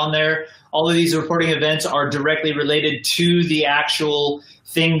says right on there, all of these reporting events are directly related to the actual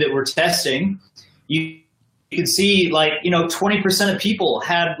thing that we're testing. You can see 20% of people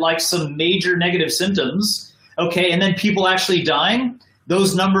had some major negative symptoms. Okay, and then people actually dying,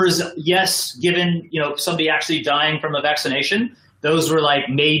 those numbers, yes, given, somebody actually dying from a vaccination, those were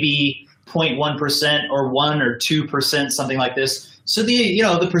maybe 0.1% or 1 or 2%, something like this. So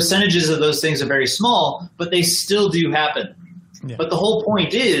the percentages of those things are very small, but they still do happen. Yeah. But the whole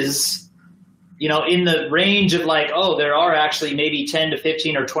point is, in the range of there are actually maybe 10 to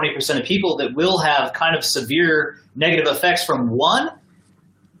 15 or 20% of people that will have kind of severe negative effects from one.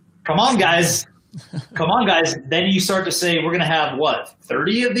 Come on, guys. Then you start to say, we're going to have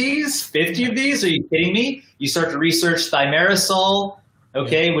 30 of these, 50 of these? Are you kidding me? You start to research thimerosal,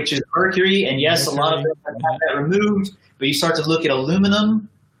 okay, which is mercury. And yes, mercury. A lot of them have that removed. But you start to look at aluminum,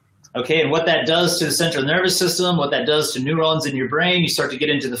 okay, and what that does to the central nervous system, what that does to neurons in your brain. You start to get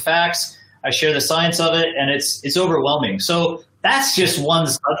into the facts. I share the science of it, and it's overwhelming. So that's just one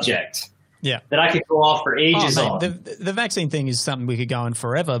subject that I could go off for ages on. The vaccine thing is something we could go on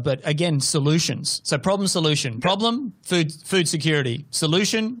forever, but again, solutions. So problem, solution. Problem, food security.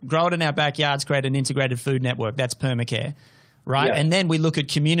 Solution, grow it in our backyards, create an integrated food network. That's permacare. Right. Yeah. And then we look at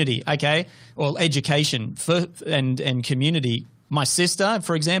community. Okay. Well, education and community. My sister,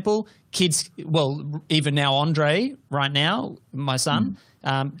 for example, kids, even now, Andre, right now, my son,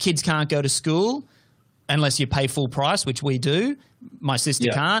 kids can't go to school unless you pay full price, which we do. My sister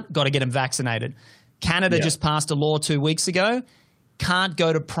can't. Got to get them vaccinated. Canada just passed a law 2 weeks ago. Can't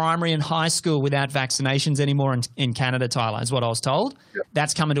go to primary and high school without vaccinations anymore in Canada, Tyler, is what I was told. Yeah.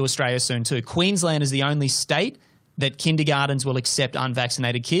 That's coming to Australia soon too. Queensland is the only state that kindergartens will accept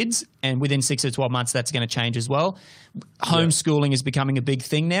unvaccinated kids, and within 6 to 12 months, that's going to change as well. Homeschooling is becoming a big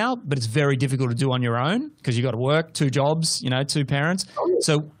thing now, but it's very difficult to do on your own because you've got to work, 2 jobs, 2 parents.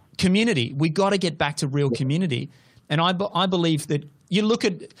 So community, we got to get back to real community. And I believe that you look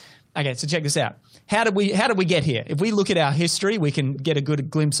at, okay, so check this out. How did we get here? If we look at our history, we can get a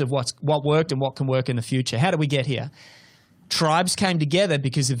good glimpse of what worked and what can work in the future. How did we get here? Tribes came together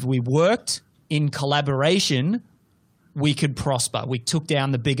because if we worked in collaboration, we could prosper. We took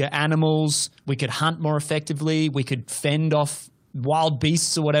down the bigger animals. We could hunt more effectively. We could fend off wild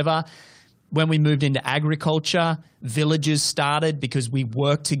beasts or whatever. When we moved into agriculture, villages started because we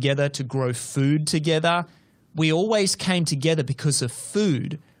worked together to grow food together. We always came together because of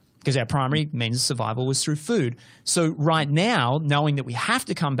food, because our primary means of survival was through food. So right now, knowing that we have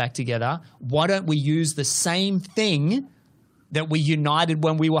to come back together, why don't we use the same thing that we united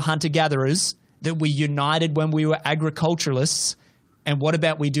when we were hunter-gatherers, that we united when we were agriculturalists, and what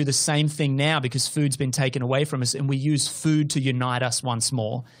about we do the same thing now because food's been taken away from us and we use food to unite us once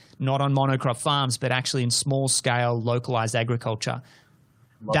more, not on monocrop farms, but actually in small-scale, localized agriculture.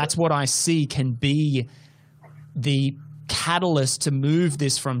 That's what I see can be the catalyst to move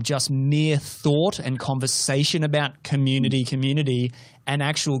this from just mere thought and conversation about community, and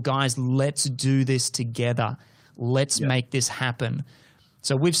actual, guys, let's do this together. Let's make this happen.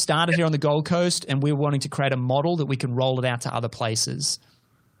 So we've started here on the Gold Coast, and we're wanting to create a model that we can roll it out to other places.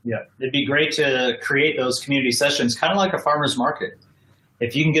 Yeah, it'd be great to create those community sessions, kind of like a farmer's market.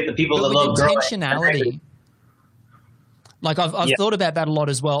 If you can get the people that love growing. Intentionality. Like I've thought about that a lot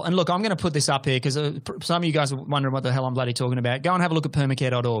as well. And look, I'm going to put this up here because some of you guys are wondering what the hell I'm bloody talking about. Go and have a look at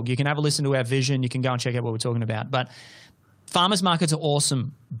permacare.org. You can have a listen to our vision. You can go and check out what we're talking about. But farmers markets are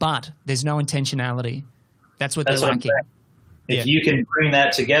awesome, but there's no intentionality. That's what they're lacking. If you can bring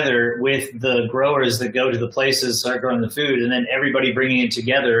that together with the growers that go to the places, start growing the food, and then everybody bringing it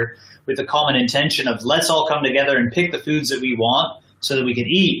together with the common intention of let's all come together and pick the foods that we want so that we can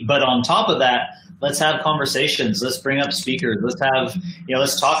eat. But on top of that, let's have conversations. Let's bring up speakers. Let's have,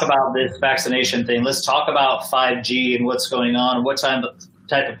 let's talk about this vaccination thing. Let's talk about 5G and what's going on and what type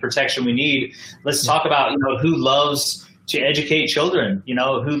of protection we need. Let's talk about, who loves to educate children,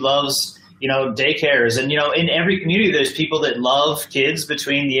 who loves daycares. And, in every community, there's people that love kids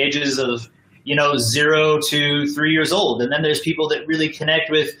between the ages of, 0 to 3 years old. And then there's people that really connect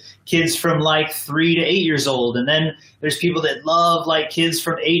with kids from like 3 to 8 years old. And then there's people that love like kids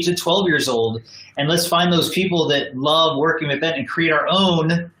from 8 to 12 years old. And let's find those people that love working with them and create our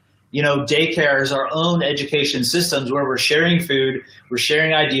own, daycares, our own education systems where we're sharing food, we're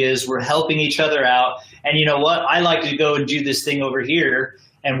sharing ideas, we're helping each other out. And you know what? I like to go and do this thing over here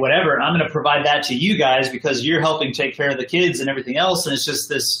and whatever. I'm going to provide that to you guys because you're helping take care of the kids and everything else. And it's just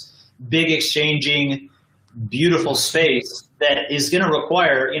this big exchanging, beautiful space that is going to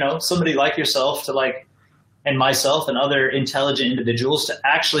require, somebody like yourself and myself and other intelligent individuals to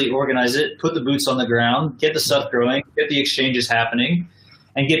actually organize it, put the boots on the ground, get the stuff growing, get the exchanges happening,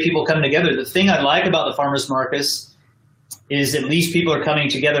 and get people coming together. The thing I like about the farmers markets is at least people are coming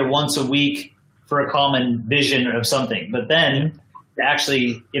together once a week for a common vision of something. But then to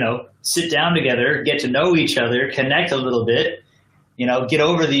actually, sit down together, get to know each other, connect a little bit, get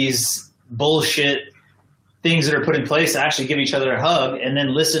over these bullshit things that are put in place to actually give each other a hug and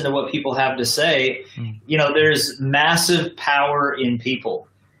then listen to what people have to say. There's massive power in people.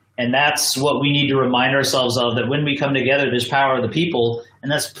 And that's what we need to remind ourselves of, that when we come together, there's power of the people.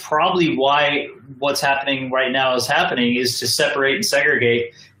 And that's probably why what's happening right now is to separate and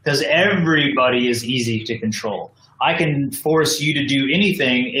segregate, because everybody is easy to control. I can force you to do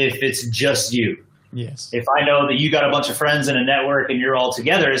anything if it's just you. Yes. If I know that you got a bunch of friends in a network and you're all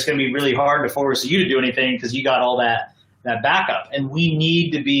together, it's going to be really hard to force you to do anything because you got all that backup. And we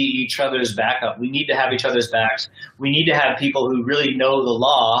need to be each other's backup. We need to have each other's backs. We need to have people who really know the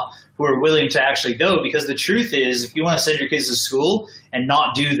law, who are willing to actually go. Because the truth is, if you want to send your kids to school and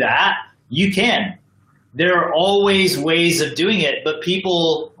not do that, you can. There are always ways of doing it, but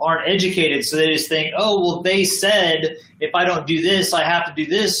people aren't educated. So they just think, oh, well, they said if I don't do this, I have to do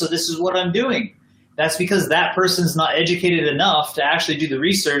this. So this is what I'm doing. That's because that person's not educated enough to actually do the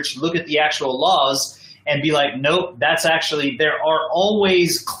research, look at the actual laws, and be like, nope, there are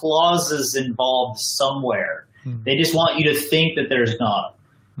always clauses involved somewhere. They just want you to think that there's not.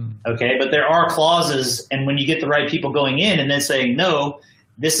 Okay, but there are clauses, and when you get the right people going in and then saying, no,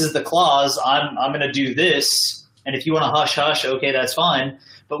 this is the clause, I'm going to do this, and if you want to hush, hush, okay, that's fine.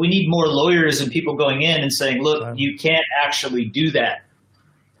 But we need more lawyers and people going in and saying, look, you can't actually do that.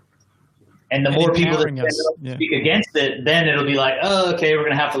 And the more people that speak against it, then it'll be like, oh, okay, we're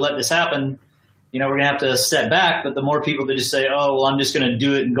going to have to let this happen. We're going to have to step back. But the more people that just say, oh, well, I'm just going to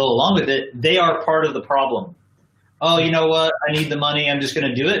do it and go along with it, they are part of the problem. Oh, you know what? I need the money. I'm just going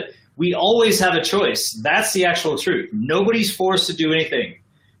to do it. We always have a choice. That's the actual truth. Nobody's forced to do anything.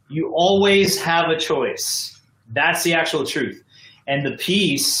 You always have a choice. That's the actual truth. And the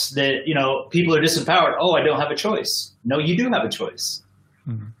piece that, people are disempowered. Oh, I don't have a choice. No, you do have a choice.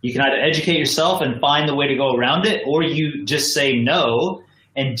 You can either educate yourself and find the way to go around it, or you just say no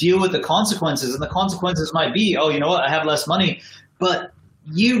and deal with the consequences. And the consequences might be, oh, you know what? I have less money. But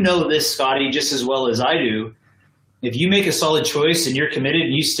you know this, Scotty, just as well as I do. If you make a solid choice and you're committed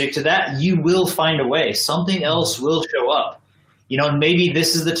and you stick to that, you will find a way. Something else will show up. And maybe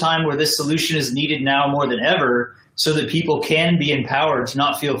this is the time where this solution is needed now more than ever, so that people can be empowered to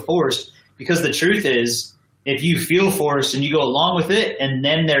not feel forced. Because the truth is, if you feel forced and you go along with it, and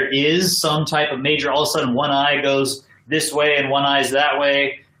then there is some type of major, all of a sudden one eye goes this way and one eye's that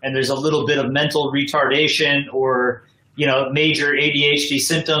way, and there's a little bit of mental retardation or major ADHD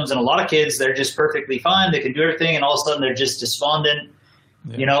symptoms, and a lot of kids, they're just perfectly fine. They can do everything, and all of a sudden they're just despondent,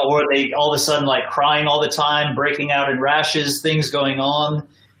 or they all of a sudden like crying all the time, breaking out in rashes, things going on.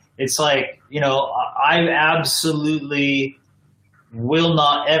 It's like, I absolutely will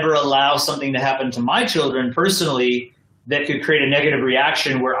not ever allow something to happen to my children personally that could create a negative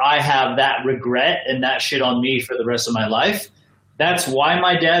reaction where I have that regret and that shit on me for the rest of my life. That's why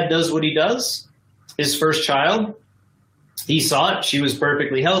my dad does what he does. His first child, he saw it. She was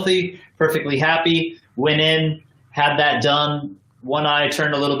perfectly healthy, perfectly happy, went in, had that done. One eye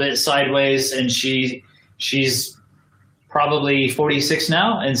turned a little bit sideways, and she's probably 46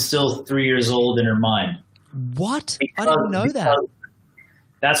 now and still 3 years old in her mind. What? I didn't know that.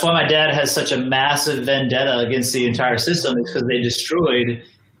 That's why my dad has such a massive vendetta against the entire system, is because they destroyed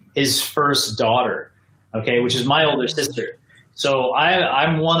his first daughter, which is my older sister. So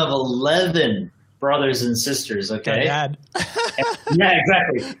I'm one of 11 brothers and sisters, okay? Dad. Yeah,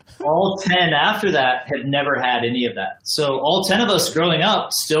 exactly. All 10 after that have never had any of that. So all 10 of us growing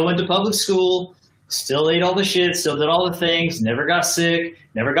up still went to public school, still ate all the shit, still did all the things, never got sick,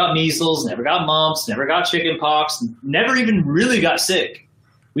 never got measles, never got mumps, never got chicken pox, never even really got sick.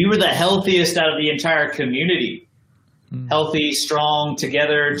 We were the healthiest out of the entire community. Healthy, strong,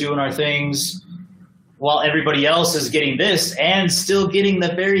 together, doing our things, while everybody else is getting this and still getting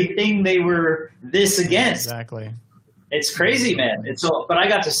the very thing they were this against. Exactly. It's crazy, man. But I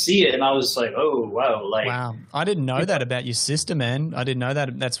got to see it, and I was like, oh, wow. Wow. I didn't know that about your sister, man. I didn't know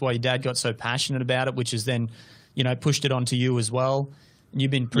that. That's why your dad got so passionate about it, which is then, pushed it onto you as well.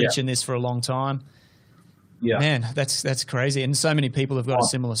 You've been preaching this for a long time. Yeah. Man, that's crazy. And so many people have got a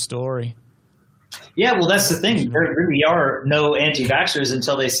similar story. Yeah, well, that's the thing. There really are no anti-vaxxers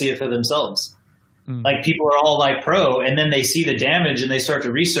until they see it for themselves. Like, people are all like pro, and then they see the damage and they start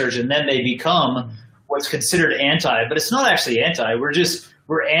to research, and then they become what's considered anti. But it's not actually anti.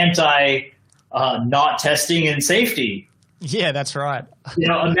 We're anti not testing and safety. Yeah, that's right.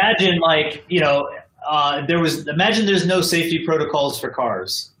 Imagine imagine there's no safety protocols for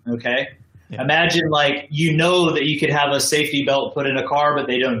cars. Okay. Yeah. Imagine that you could have a safety belt put in a car, but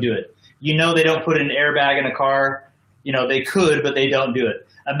they don't do it. They don't put an airbag in a car. They could, but they don't do it.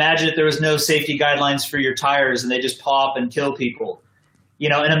 Imagine if there was no safety guidelines for your tires and they just pop and kill people.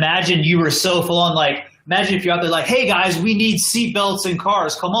 And imagine you were so full on, imagine if you're out there hey guys, we need seat belts in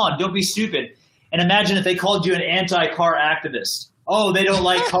cars. Come on, don't be stupid. And imagine if they called you an anti-car activist. Oh, they don't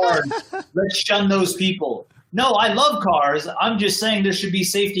like cars. Let's shun those people. No, I love cars. I'm just saying there should be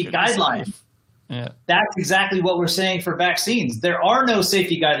safety guidelines. Yeah. That's exactly what we're saying for vaccines. There are no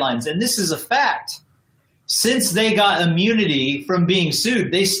safety guidelines, and this is a fact. Since they got immunity from being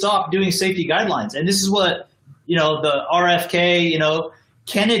sued, they stopped doing safety guidelines. And this is what, the RFK,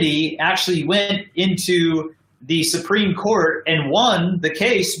 Kennedy actually went into the Supreme Court and won the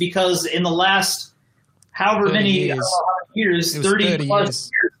case because in the last however many years, 30 plus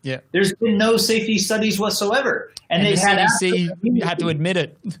years, there's been no safety studies whatsoever. And they've had you have to admit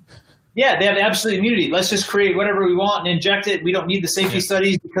it. Yeah, they have absolute immunity. Let's just create whatever we want and inject it. We don't need the safety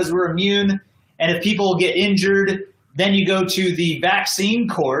studies because we're immune. And if people get injured, then you go to the vaccine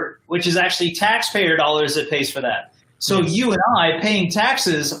court, which is actually taxpayer dollars that pays for that. So you and I, paying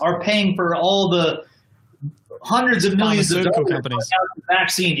taxes, are paying for all the hundreds of millions of dollars companies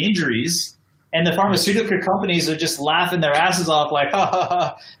vaccine injuries. And the pharmaceutical companies are just laughing their asses off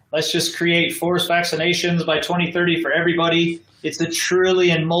let's just create forced vaccinations by 2030 for everybody. It's a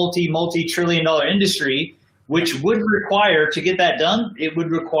multi-trillion dollar industry, which would require, to get that done, it would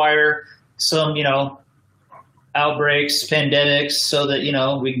require some, outbreaks, pandemics, so that,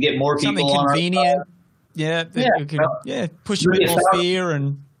 we can get more people on convenient. Push people fear.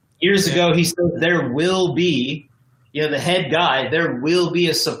 And years ago, he said there will be, the head guy, there will be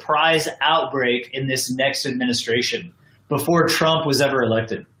a surprise outbreak in this next administration before Trump was ever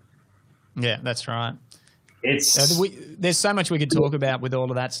elected. Yeah, that's right. There's so much we could talk about with all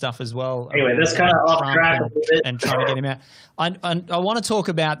of that stuff as well. Anyway, that's kind of off track a little bit. And trying to get him out. I want to talk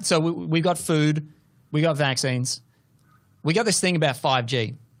about, so we got food, we got vaccines, we got this thing about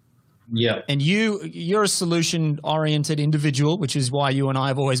 5G. Yeah. And you're a solution-oriented individual, which is why you and I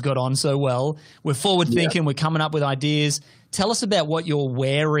have always got on so well. We're forward-thinking. We're coming up with ideas. Tell us about what you're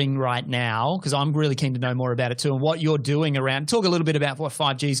wearing right now, because I'm really keen to know more about it too, and what you're doing around. Talk a little bit about what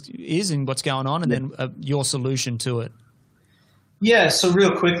 5G is and what's going on, and then your solution to it. Yeah. So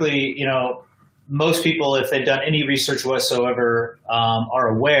real quickly, most people, if they've done any research whatsoever, are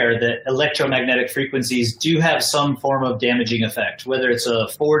aware that electromagnetic frequencies do have some form of damaging effect, whether it's a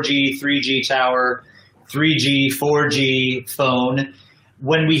 4G, 3G tower, 3G, 4G phone.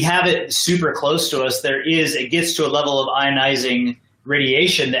 When we have it super close to us, it gets to a level of ionizing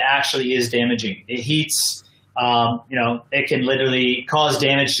radiation that actually is damaging. It heats, it can literally cause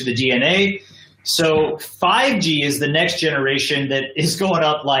damage to the DNA. So 5G is the next generation that is going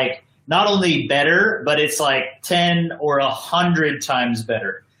up like not only better, but it's like 10 or 100 times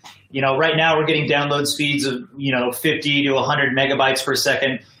better. Right now we're getting download speeds of, 50 to 100 megabytes per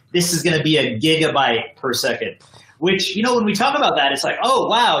second. This is going to be a gigabyte per second, which, when we talk about that, it's like, oh,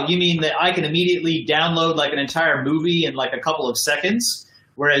 wow, you mean that I can immediately download like an entire movie in like a couple of seconds,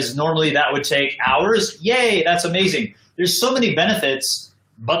 whereas normally that would take hours? Yay, that's amazing. There's so many benefits,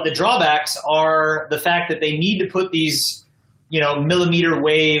 but the drawbacks are the fact that they need to put these, millimeter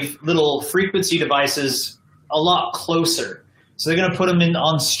wave little frequency devices a lot closer. So they're going to put them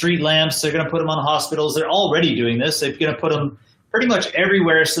on street lamps. They're going to put them on hospitals. They're already doing this. They're going to put them pretty much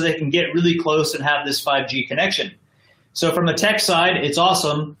everywhere so they can get really close and have this 5G connection. So from a tech side, it's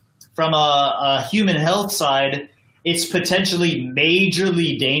awesome. From a human health side, it's potentially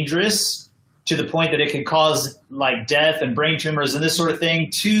majorly dangerous to the point that it can cause like death and brain tumors and this sort of thing,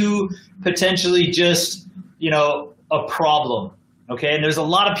 to potentially just, a problem. Okay. And there's a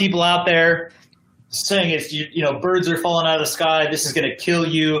lot of people out there saying it's, birds are falling out of the sky. This is going to kill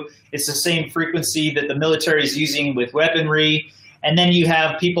you. It's the same frequency that the military is using with weaponry. And then you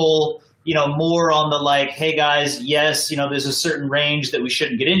have people, more on the like, hey guys, yes, there's a certain range that we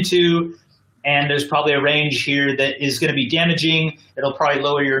shouldn't get into. And there's probably a range here that is going to be damaging. It'll probably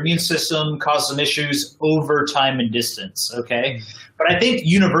lower your immune system, cause some issues over time and distance. Okay. But I think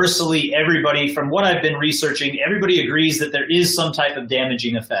universally, everybody, from what I've been researching, everybody agrees that there is some type of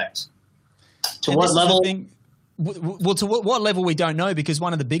damaging effect. To what level? Well, to what level we don't know, because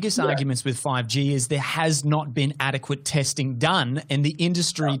one of the biggest arguments with 5G is there has not been adequate testing done, and the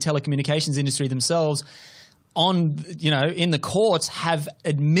industry, telecommunications industry themselves, in the courts have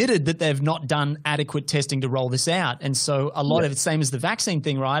admitted that they've not done adequate testing to roll this out. And so a lot of it's same as the vaccine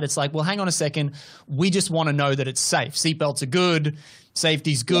thing, right? It's like, well, hang on a second. We just want to know that it's safe. Seatbelts are good.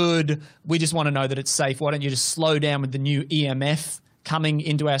 Safety's good. We just want to know that it's safe. Why don't you just slow down with the new EMF coming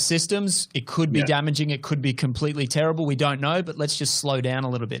into our systems? It could be damaging. It could be completely terrible. We don't know, but let's just slow down a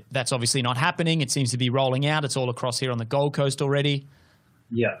little bit. That's obviously not happening. It seems to be rolling out. It's all across here on the Gold Coast already.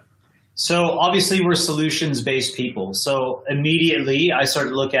 Yeah. So obviously we're solutions-based people. So immediately I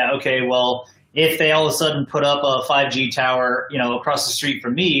started to look at, okay, well, if they all of a sudden put up a 5G tower, across the street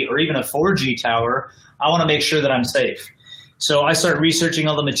from me, or even a 4G tower, I want to make sure that I'm safe. So I started researching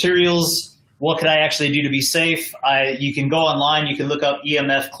all the materials. What could I actually do to be safe? You can go online, you can look up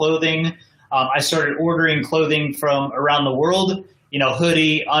EMF clothing. I started ordering clothing from around the world,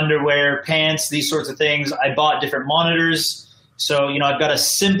 hoodie, underwear, pants, these sorts of things. I bought different monitors. So, I've got a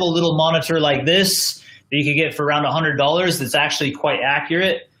simple little monitor like this that you can get for around $100 that's actually quite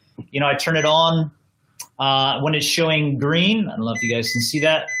accurate. I turn it on when it's showing green. I don't know if you guys can see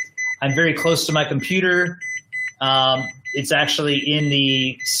that. I'm very close to my computer. It's actually in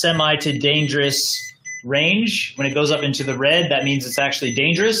the semi to dangerous range. When it goes up into the red, that means it's actually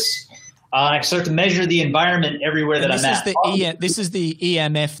dangerous. I start to measure the environment everywhere that I'm at. This is the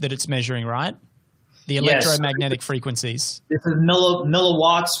EMF that it's measuring, right? The electromagnetic frequencies. This is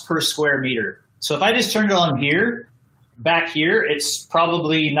milliwatts per square meter. So if I just turn it on here, back here, it's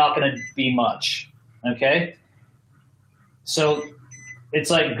probably not going to be much. Okay. So it's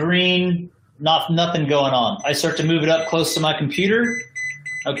like green, nothing going on. I start to move it up close to my computer.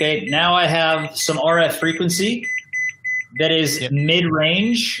 Okay. Now I have some RF frequency that is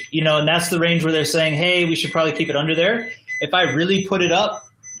mid-range, and that's the range where they're saying, hey, we should probably keep it under there. If I really put it up,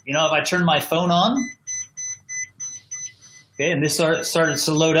 if I turn my phone on, okay, and this started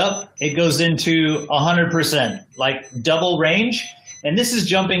to load up, it goes into 100%, like double range. And this is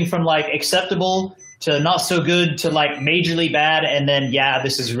jumping from like acceptable to not so good to like majorly bad. And then,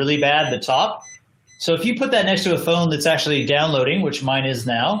 this is really bad, the top. So if you put that next to a phone that's actually downloading, which mine is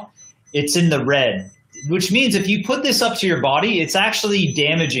now, it's in the red, which means if you put this up to your body, it's actually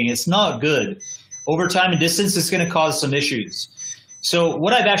damaging. It's not good. Over time and distance, it's going to cause some issues. So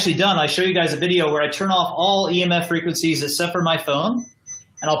what I've actually done, I show you guys a video where I turn off all EMF frequencies except for my phone,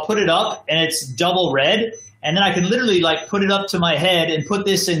 and I'll put it up and it's double red. And then I can literally like put it up to my head and put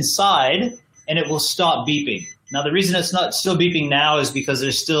this inside and it will stop beeping. Now, the reason it's not still beeping now is because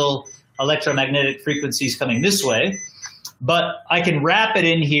there's still electromagnetic frequencies coming this way, but I can wrap it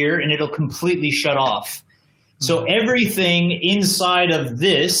in here and it'll completely shut off. So everything inside of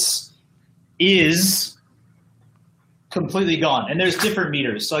this is completely gone. And there's different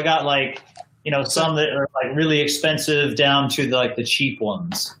meters. So I got like, you know, some that are like really expensive down to the cheap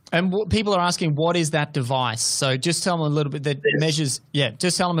ones. And people are asking, what is that device? So just tell them a little bit that measures. Yeah,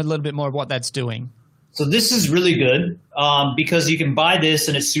 just tell them a little bit more of what that's doing. So this is really good because you can buy this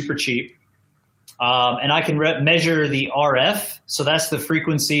and it's super cheap. And I can measure the RF. So that's the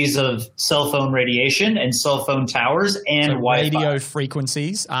frequencies of cell phone radiation and cell phone towers and so Wi-Fi. Radio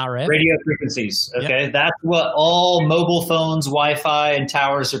frequencies, RF. Radio frequencies, okay? Yep. That's what all mobile phones, Wi-Fi, and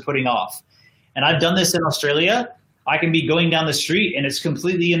towers are putting off. And I've done this in Australia. I can be going down the street and it's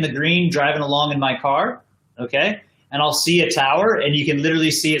completely in the green driving along in my car, okay? And I'll see a tower and you can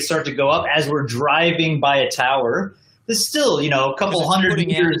literally see it start to go up as we're driving by a tower. There's still, you know, a couple hundred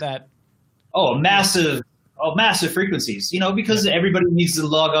meters. Massive frequencies, you know, because everybody needs to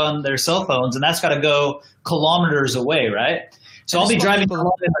log on their cell phones and that's got to go kilometers away, right? So I'll be driving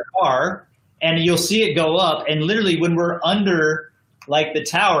along in my car and you'll see it go up and literally when we're under like the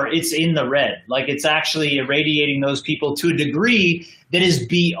tower, it's in the red. Like it's actually irradiating those people to a degree that is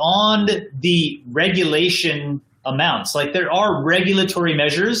beyond the regulation amounts. Like there are regulatory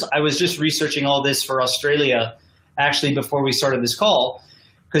measures. I was just researching all this for Australia actually before we started this call,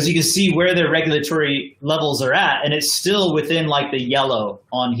 because you can see where their regulatory levels are at, and it's still within like the yellow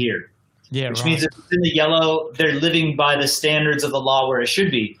on here. Yeah, which means if it's in the yellow, they're living by the standards of the law where it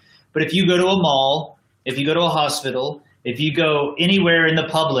should be. But if you go to a mall, if you go to a hospital, if you go anywhere in the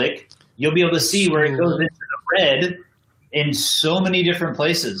public, you'll be able to see where it goes into the red in so many different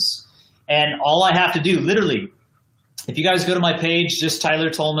places. And all I have to do, literally, if you guys go to my page, just Tyler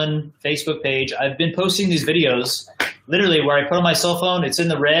Tolman Facebook page, I've been posting these videos literally where I put on my cell phone, it's in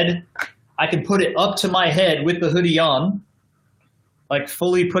the red. I can put it up to my head with the hoodie on, like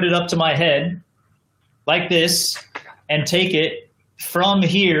fully put it up to my head like this and take it from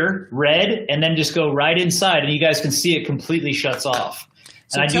here, red, and then just go right inside and you guys can see it completely shuts off.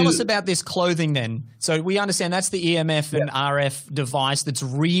 So tell us about this clothing then. So we understand that's the EMF and RF device that's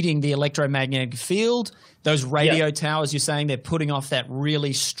reading the electromagnetic field. Those radio towers, you're saying they're putting off that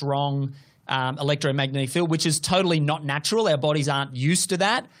really strong electromagnetic field, which is totally not natural. Our bodies aren't used to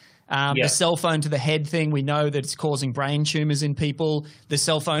that. The cell phone to the head thing, we know that it's causing brain tumors in people. The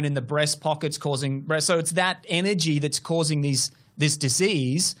cell phone in the breast pocket's causing breast. So it's that energy that's causing this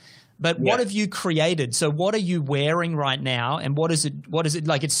disease. But what have you created? So what are you wearing right now, and what is it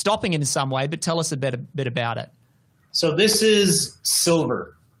like? It's stopping in some way, but tell us a bit about it. So this is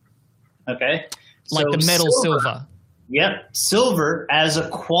silver, okay? Like the metal silver. Yep, silver as a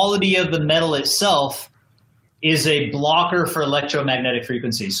quality of the metal itself is a blocker for electromagnetic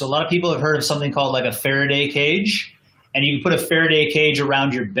frequencies. So a lot of people have heard of something called like a Faraday cage, and you can put a Faraday cage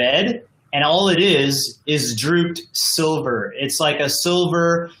around your bed. And all it is drooped silver. It's like a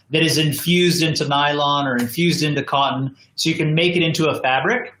silver that is infused into nylon or infused into cotton, so you can make it into a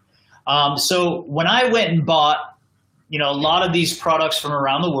fabric. So when I went and bought, you know, a lot of these products from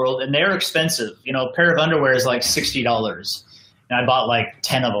around the world, and they're expensive. You know, a pair of underwear is like $60, and I bought like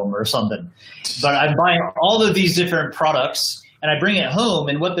 10 of them or something. But I'm buying all of these different products, and I bring it home,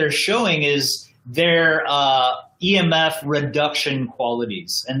 and what they're showing is their EMF reduction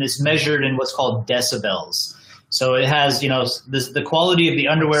qualities, and it's measured in what's called decibels. So it has, you know, the quality of the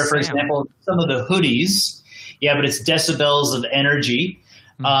underwear, for example, some of the hoodies, but it's decibels of energy.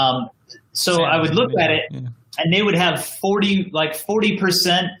 So I would look at it, and they would have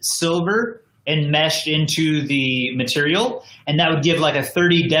 40% silver enmeshed into the material, and that would give like a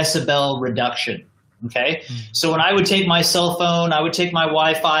 30 decibel reduction. Okay. So when I would take my cell phone, I would take my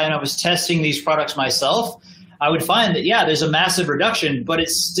Wi-Fi, and I was testing these products myself, I would find that, there's a massive reduction, but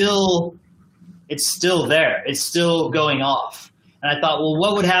it's still there. It's still going off. And I thought, well,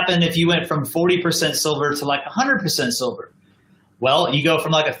 what would happen if you went from 40% silver to like 100% silver? Well, you go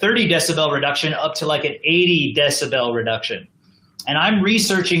from like a 30 decibel reduction up to like an 80 decibel reduction. And I'm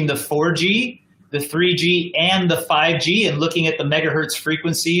researching the 4G, the 3G, and the 5G, and looking at the megahertz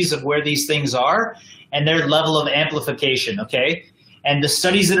frequencies of where these things are and their level of amplification, okay? And the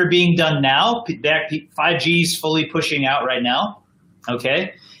studies that are being done now, 5G is fully pushing out right now,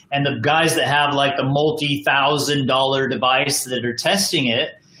 okay? And the guys that have like the multi-$1,000 device that are testing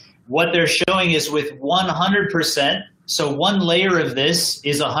it, what they're showing is with 100%, so one layer of this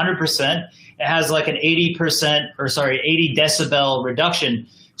is 100%, it has like an 80 decibel reduction.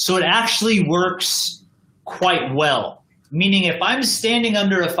 So it actually works quite well. Meaning if I'm standing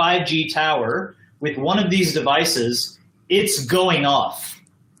under a 5G tower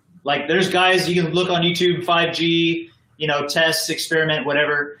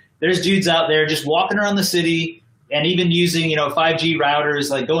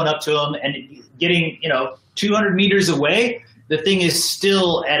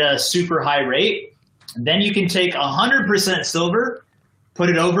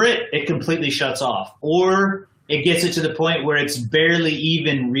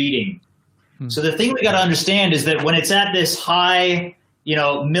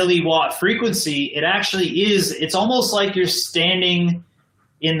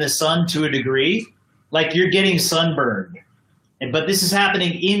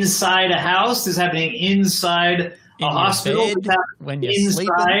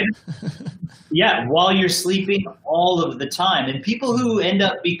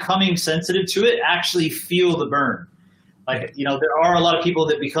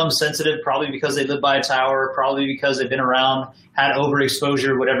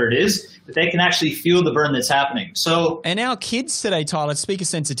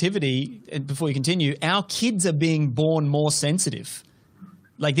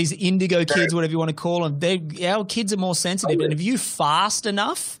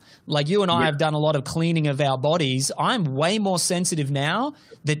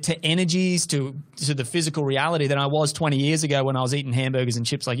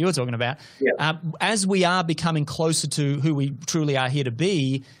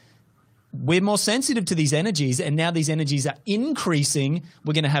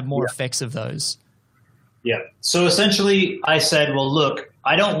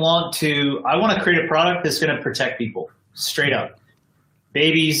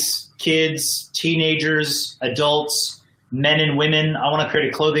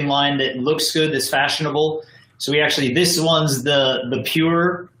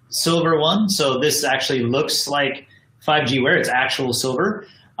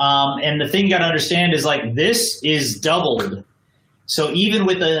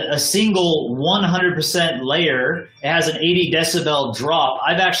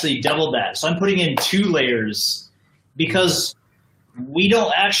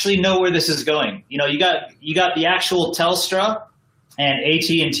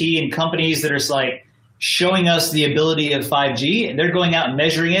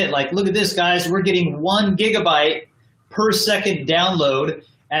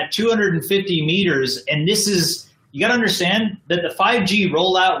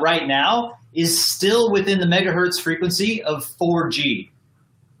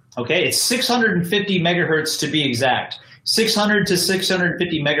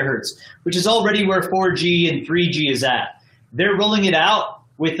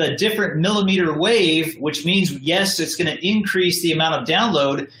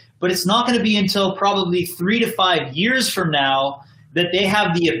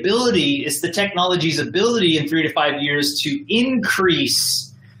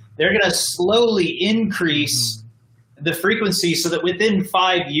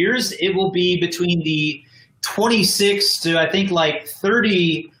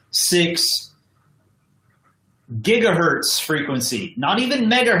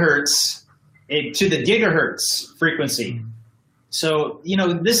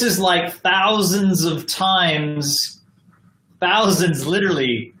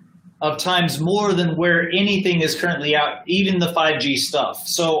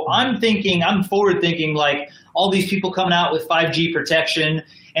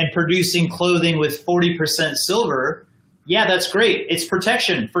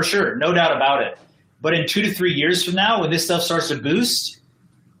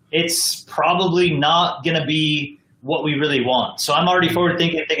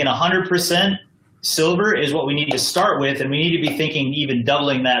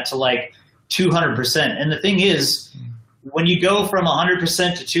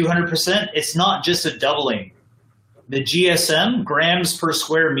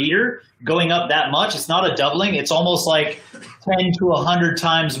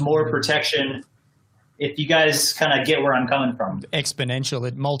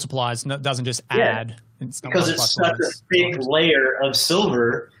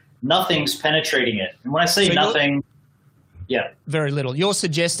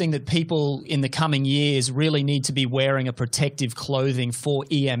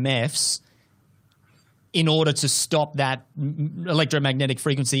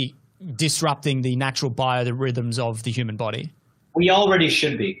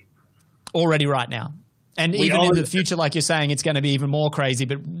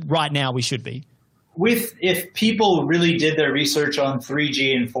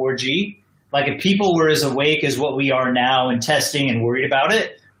Like if people were as awake as what we are now and testing and worried about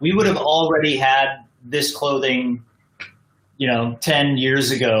it, we would have already had this clothing, 10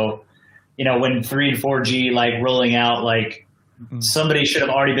 years ago, when 3 and 4G like rolling out, like somebody should have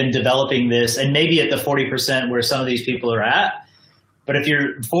already been developing this, and maybe at the 40% where some of these people are at. But if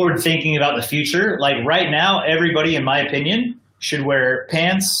you're forward thinking about the future, like right now, everybody, in my opinion, should wear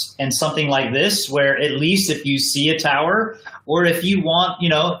pants and something like this, where at least if you see a tower, or if you want,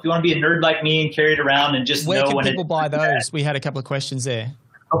 if you want to be a nerd like me and carry it around and just where know can when people buy those? We had a couple of questions there.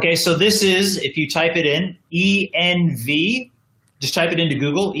 Okay, so this is, if you type it in, ENV, just type it into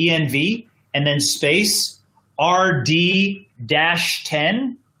Google, ENV, and then space RD-10.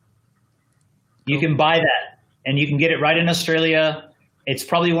 You can buy that, and you can get it right in Australia. It's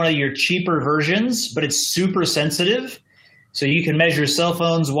probably one of your cheaper versions, but it's super sensitive. So you can measure cell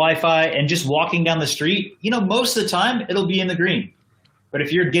phones, Wi-Fi, and just walking down the street, most of the time it'll be in the green. But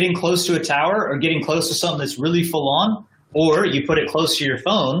if you're getting close to a tower or getting close to something that's really full on, or you put it close to your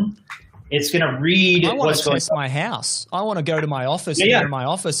phone, it's going to read what's going on. My house. I want to go to my office in my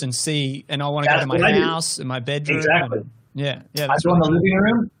office and see, and I want to go to my house and my bedroom. Exactly. Yeah. I go in the living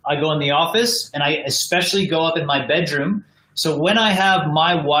room, I go in the office, and I especially go up in my bedroom. So when I have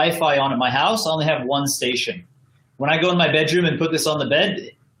my Wi-Fi on at my house, I only have one station. When I go in my bedroom and put this on the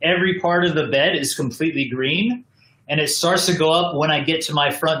bed, every part of the bed is completely green, and it starts to go up when I get to my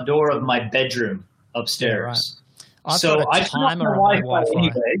front door of my bedroom upstairs. Yeah, right. So I turn off my Wi-Fi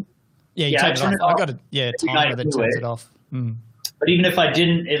anyway. Yeah, you turn it off. I got a timer that turns it off. But even if I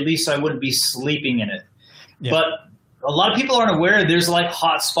didn't, at least I wouldn't be sleeping in it. Yeah. But a lot of people aren't aware there's like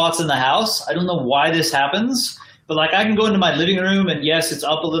hot spots in the house. I don't know why this happens, but like I can go into my living room and yes, it's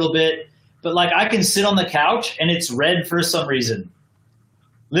up a little bit, but like I can sit on the couch and it's red for some reason.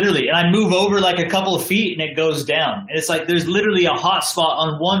 Literally. And I move over like a couple of feet and it goes down. And it's like there's literally a hot spot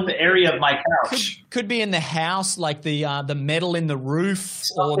on one area of my couch. Could be in the house, like the metal in the roof,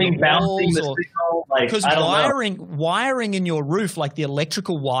 something or the walls, because wiring in your roof, like the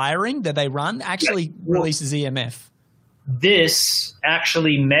electrical wiring that they run, actually releases EMF. This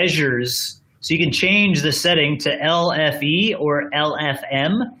actually measures, so you can change the setting to LFE or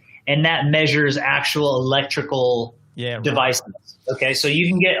LFM, and that measures actual electrical devices. Okay, so you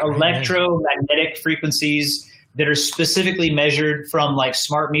can get electromagnetic frequencies that are specifically measured from like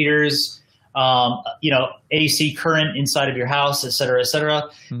smart meters, AC current inside of your house, et cetera, et cetera.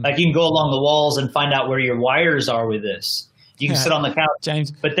 Like you can go along the walls and find out where your wires are with this. You can sit on the couch,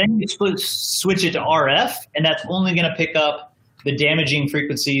 James, but then you switch it to RF, and that's only going to pick up the damaging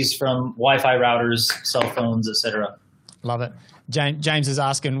frequencies from Wi-Fi routers, cell phones, et cetera. Love it. James is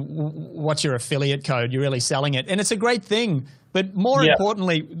asking, what's your affiliate code? You're really selling it. And it's a great thing. But more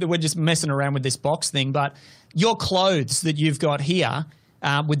importantly, we're just messing around with this box thing, but your clothes that you've got here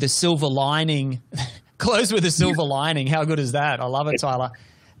with the silver lining, clothes with a silver lining, how good is that? I love it, Tyler.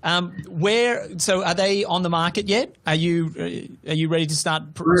 So are they on the market yet? Are you ready to start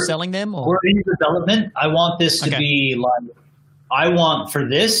selling them? Or? We're in development. I want this to be like, I want for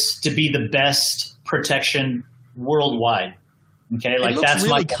this to be the best protection worldwide. Okay, like it looks that's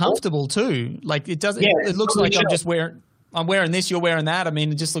really comfortable too. Like it doesn't. It looks like I'm wearing this. You're wearing that. I mean,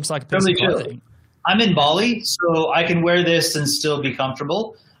 it just looks like a piece of clothing. I'm in Bali, so I can wear this and still be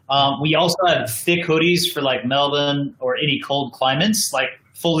comfortable. We also have thick hoodies for like Melbourne or any cold climates, like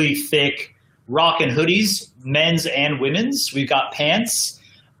fully thick rockin' hoodies, men's and women's. We've got pants.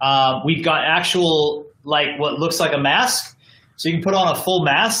 We've got actual like what looks like a mask, so you can put on a full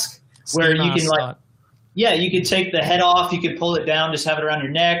mask where you can like. Yeah, you could take the head off, you could pull it down, just have it around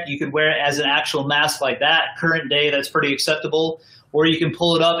your neck. You could wear it as an actual mask like that. Current day, that's pretty acceptable. Or you can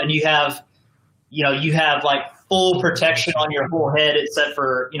pull it up and you have like full protection on your whole head except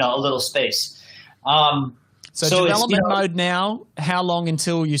for, a little space. So development mode now, how long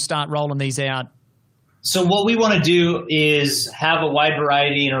until you start rolling these out? So what we want to do is have a wide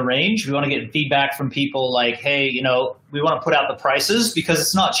variety and a range. We want to get feedback from people like, hey, we want to put out the prices because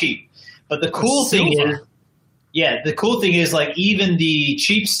it's not cheap. But the cool thing is like even the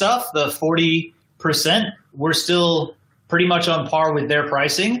cheap stuff, the 40%, we're still pretty much on par with their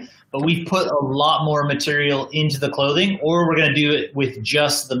pricing, but we've put a lot more material into the clothing, or we're going to do it with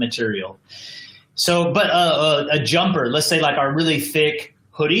just the material. So, but a jumper, let's say like our really thick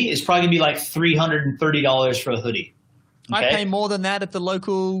hoodie is probably going to be like $330 for a hoodie. Okay? I pay more than that at the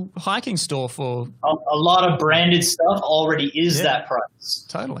local hiking store for a lot of branded stuff already is that price.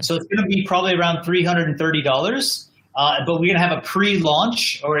 Totally. So it's going to be probably around $330. But we're going to have a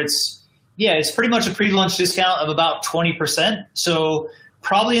pre-launch, or it's pretty much a pre-launch discount of about 20%. So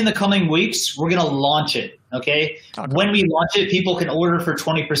probably in the coming weeks, we're going to launch it. Okay. When we launch it, people can order for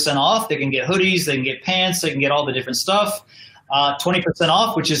 20% off. They can get hoodies, they can get pants, they can get all the different stuff. 20%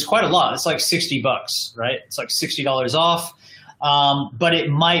 off, which is quite a lot. It's like $60, right? It's like $60 off. But it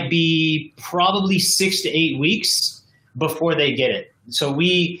might be probably 6 to 8 weeks before they get it. So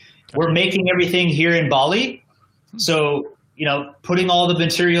we're making everything here in Bali. So, putting all the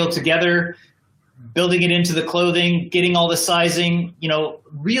material together, building it into the clothing, getting all the sizing,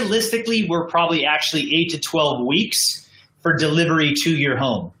 realistically, we're probably actually 8 to 12 weeks for delivery to your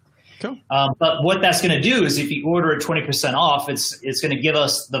home. Cool. But what that's going to do is if you order at 20% off, it's going to give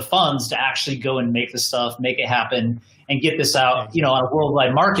us the funds to actually go and make the stuff, make it happen, and get this out, on a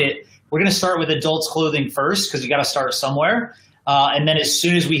worldwide market. We're going to start with adults clothing first because you got to start somewhere. And then as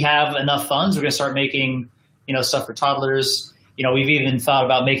soon as we have enough funds, we're going to start making, stuff for toddlers. We've even thought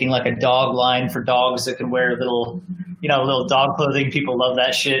about making like a dog line for dogs that can wear little dog clothing. People love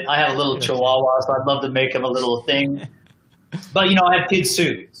that shit. I have a little chihuahua, so I'd love to make him a little thing. But, I have kids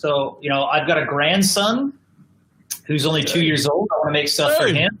too. So, I've got a grandson who's only 2 years old. I want to make stuff for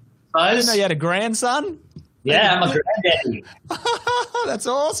him. I didn't know you had a grandson. Yeah, I'm a granddaddy. That's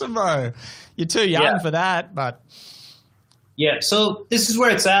awesome, bro. You're too young for that, but. Yeah, so this is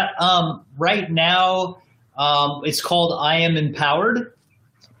where it's at. Right now, it's called I Am Empowered.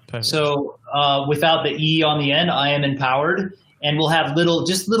 Perfect. So without the E on the end, I Am Empowered. And we'll have little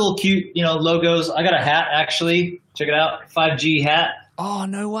cute, logos. I got a hat, actually. Check it out. 5G hat. Oh,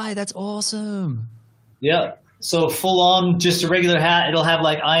 no way. That's awesome. Yeah. So full on, just a regular hat. It'll have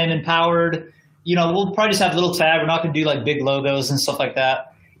like, I Am Empowered. We'll probably just have a little tag. We're not going to do like big logos and stuff like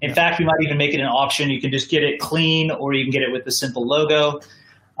that. In fact, we might even make it an auction. You can just get it clean or you can get it with the simple logo.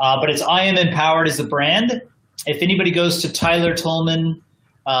 But it's I Am Empowered is the brand. If anybody goes to Tyler Tolman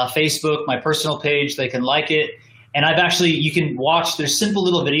Facebook, my personal page, they can like it. And you can watch, there's simple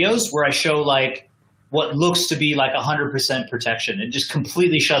little videos where I show like what looks to be like 100% protection. It just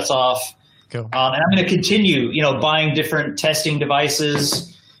completely shuts off. Cool. And I'm going to continue, buying different testing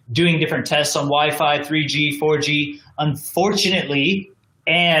devices, doing different tests on Wi-Fi, 3G, 4G. Unfortunately,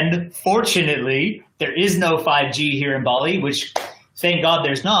 and fortunately, there is no 5G here in Bali, which thank God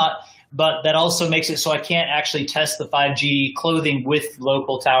there's not. But that also makes it so I can't actually test the 5G clothing with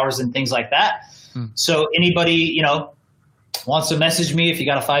local towers and things like that. So anybody, wants to message me if you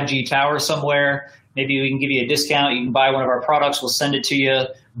got a 5G tower somewhere, maybe we can give you a discount. You can buy one of our products. We'll send it to you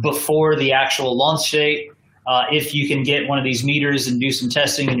before the actual launch date. If you can get one of these meters and do some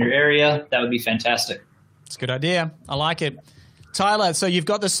testing in your area, that would be fantastic. It's a good idea. I like it. Tyler, so you've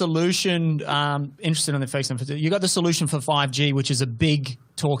got the solution, interested in the face, you've got the solution for 5G, which is a big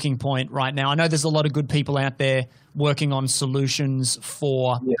talking point right now. I know there's a lot of good people out there working on solutions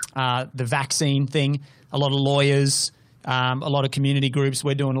for the vaccine thing, a lot of lawyers, a lot of community groups.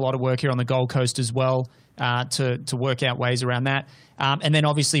 We're doing a lot of work here on the Gold Coast as well to work out ways around that. And then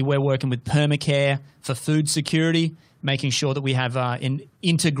obviously we're working with Permacare for food security, making sure that we have an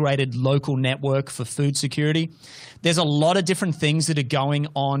integrated local network for food security. There's a lot of different things that are going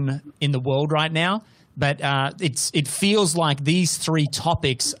on in the world right now, but it feels like these three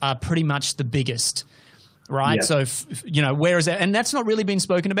topics are pretty much the biggest, right? Yeah. So, where is that? And that's not really been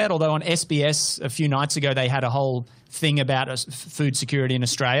spoken about, although on SBS a few nights ago, they had a whole thing about food security in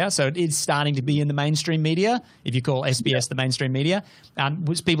Australia. So it is starting to be in the mainstream media, if you call SBS the mainstream media,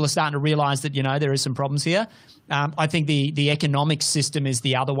 which people are starting to realize that, there is some problems here. I think the economic system is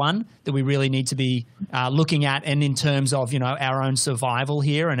the other one that we really need to be looking at, and in terms of, our own survival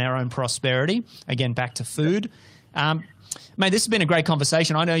here and our own prosperity. Again, back to food. Mate, this has been a great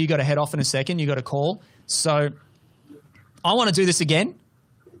conversation. I know you got to head off in a second. You got a call. So I want to do this again.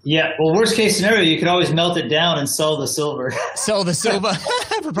 Yeah. Well, worst case scenario, you can always melt it down and sell the silver. Sell the silver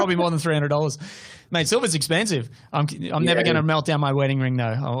for probably more than $300. Mate, silver's expensive. I'm never going to melt down my wedding ring, though.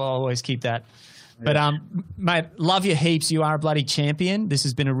 I'll always keep that. But, mate, love you heaps. You are a bloody champion. This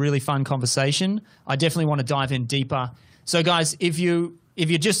has been a really fun conversation. I definitely want to dive in deeper. So, guys, if you're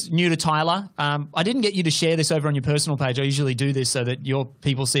just new to Tyler, I didn't get you to share this over on your personal page. I usually do this so that your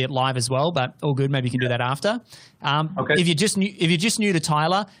people see it live as well, but all good. Maybe you can do that after. Okay. If you're just new to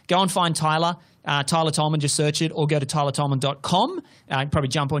Tyler, go and find Tyler. Tyler Tolman, just search it, or go to tylertolman.com. Probably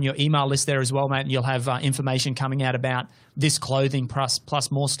jump on your email list there as well, mate, and you'll have information coming out about this clothing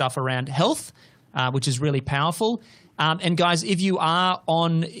plus more stuff around health, which is really powerful. And guys, if you are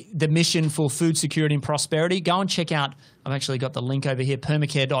on the mission for food security and prosperity, go and check out, I've actually got the link over here,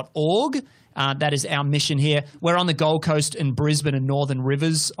 permacare.org. That is our mission here. We're on the Gold Coast in Brisbane and Northern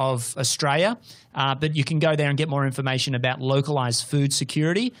Rivers of Australia, but you can go there and get more information about localized food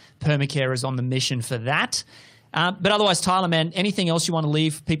security. Permacare is on the mission for that. But otherwise, Tyler, man, anything else you want to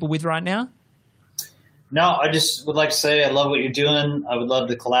leave people with right now? No, I just would like to say I love what you're doing. I would love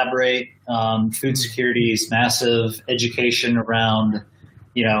to collaborate. Food security is massive. Education around,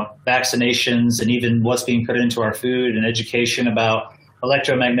 vaccinations and even what's being put into our food, and education about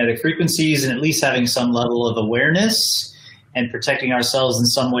electromagnetic frequencies, and at least having some level of awareness and protecting ourselves in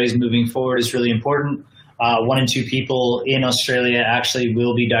some ways moving forward is really important. 1 in 2 people in Australia actually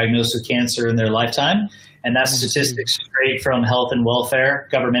will be diagnosed with cancer in their lifetime. And that's statistics straight from Health and Welfare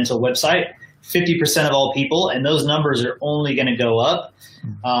governmental website. 50% of all people, and those numbers are only going to go up.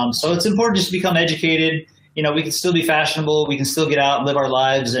 So it's important just to become educated. We can still be fashionable. We can still get out and live our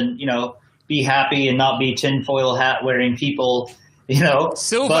lives and, be happy and not be tinfoil hat wearing people,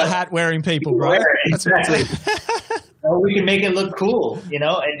 Silver hat wearing people, right? Exactly. We can make it look cool,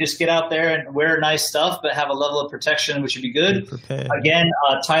 and just get out there and wear nice stuff, but have a level of protection, which would be good. Again,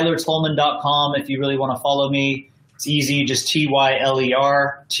 TylerTolman.com if you really want to follow me. It's easy, just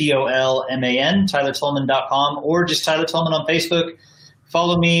TylerTolman, TylerTolman.com, or just Tyler Tolman on Facebook.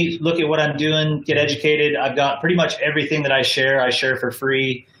 Follow me, look at what I'm doing, get educated. I've got pretty much everything that I share for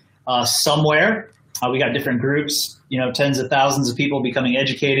free somewhere. We got different groups, tens of thousands of people becoming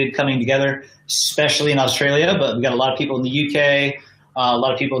educated, coming together, especially in Australia, but we got a lot of people in the UK, a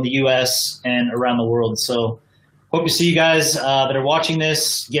lot of people in the US and around the world. So hope to see you guys that are watching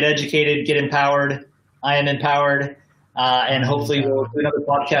this, get educated, get empowered. I am empowered, and hopefully we'll do another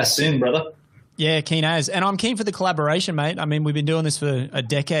podcast soon, brother. Yeah, keen as. And I'm keen for the collaboration, mate. I mean, we've been doing this for a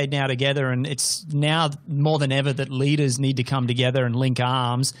decade now together, and it's now more than ever that leaders need to come together and link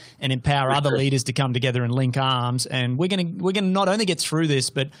arms and empower other leaders to come together and link arms. And we're gonna not only get through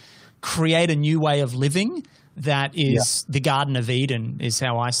this, but create a new way of living that is the Garden of Eden, is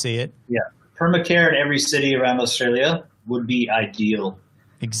how I see it. Yeah, permacare in every city around Australia would be ideal.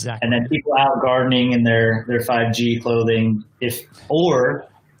 Exactly. And then people out gardening in their 5G clothing,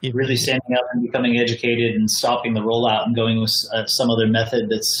 really standing up and becoming educated and stopping the rollout and going with some other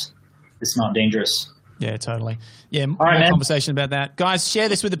method that's not dangerous. Yeah, totally. Yeah, more conversation about that. Guys, share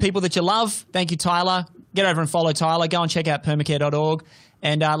this with the people that you love. Thank you, Tyler. Get over and follow Tyler. Go and check out permacare.org.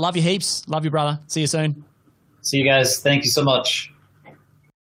 And love you heaps. Love you, brother. See you soon. See you guys. Thank you so much.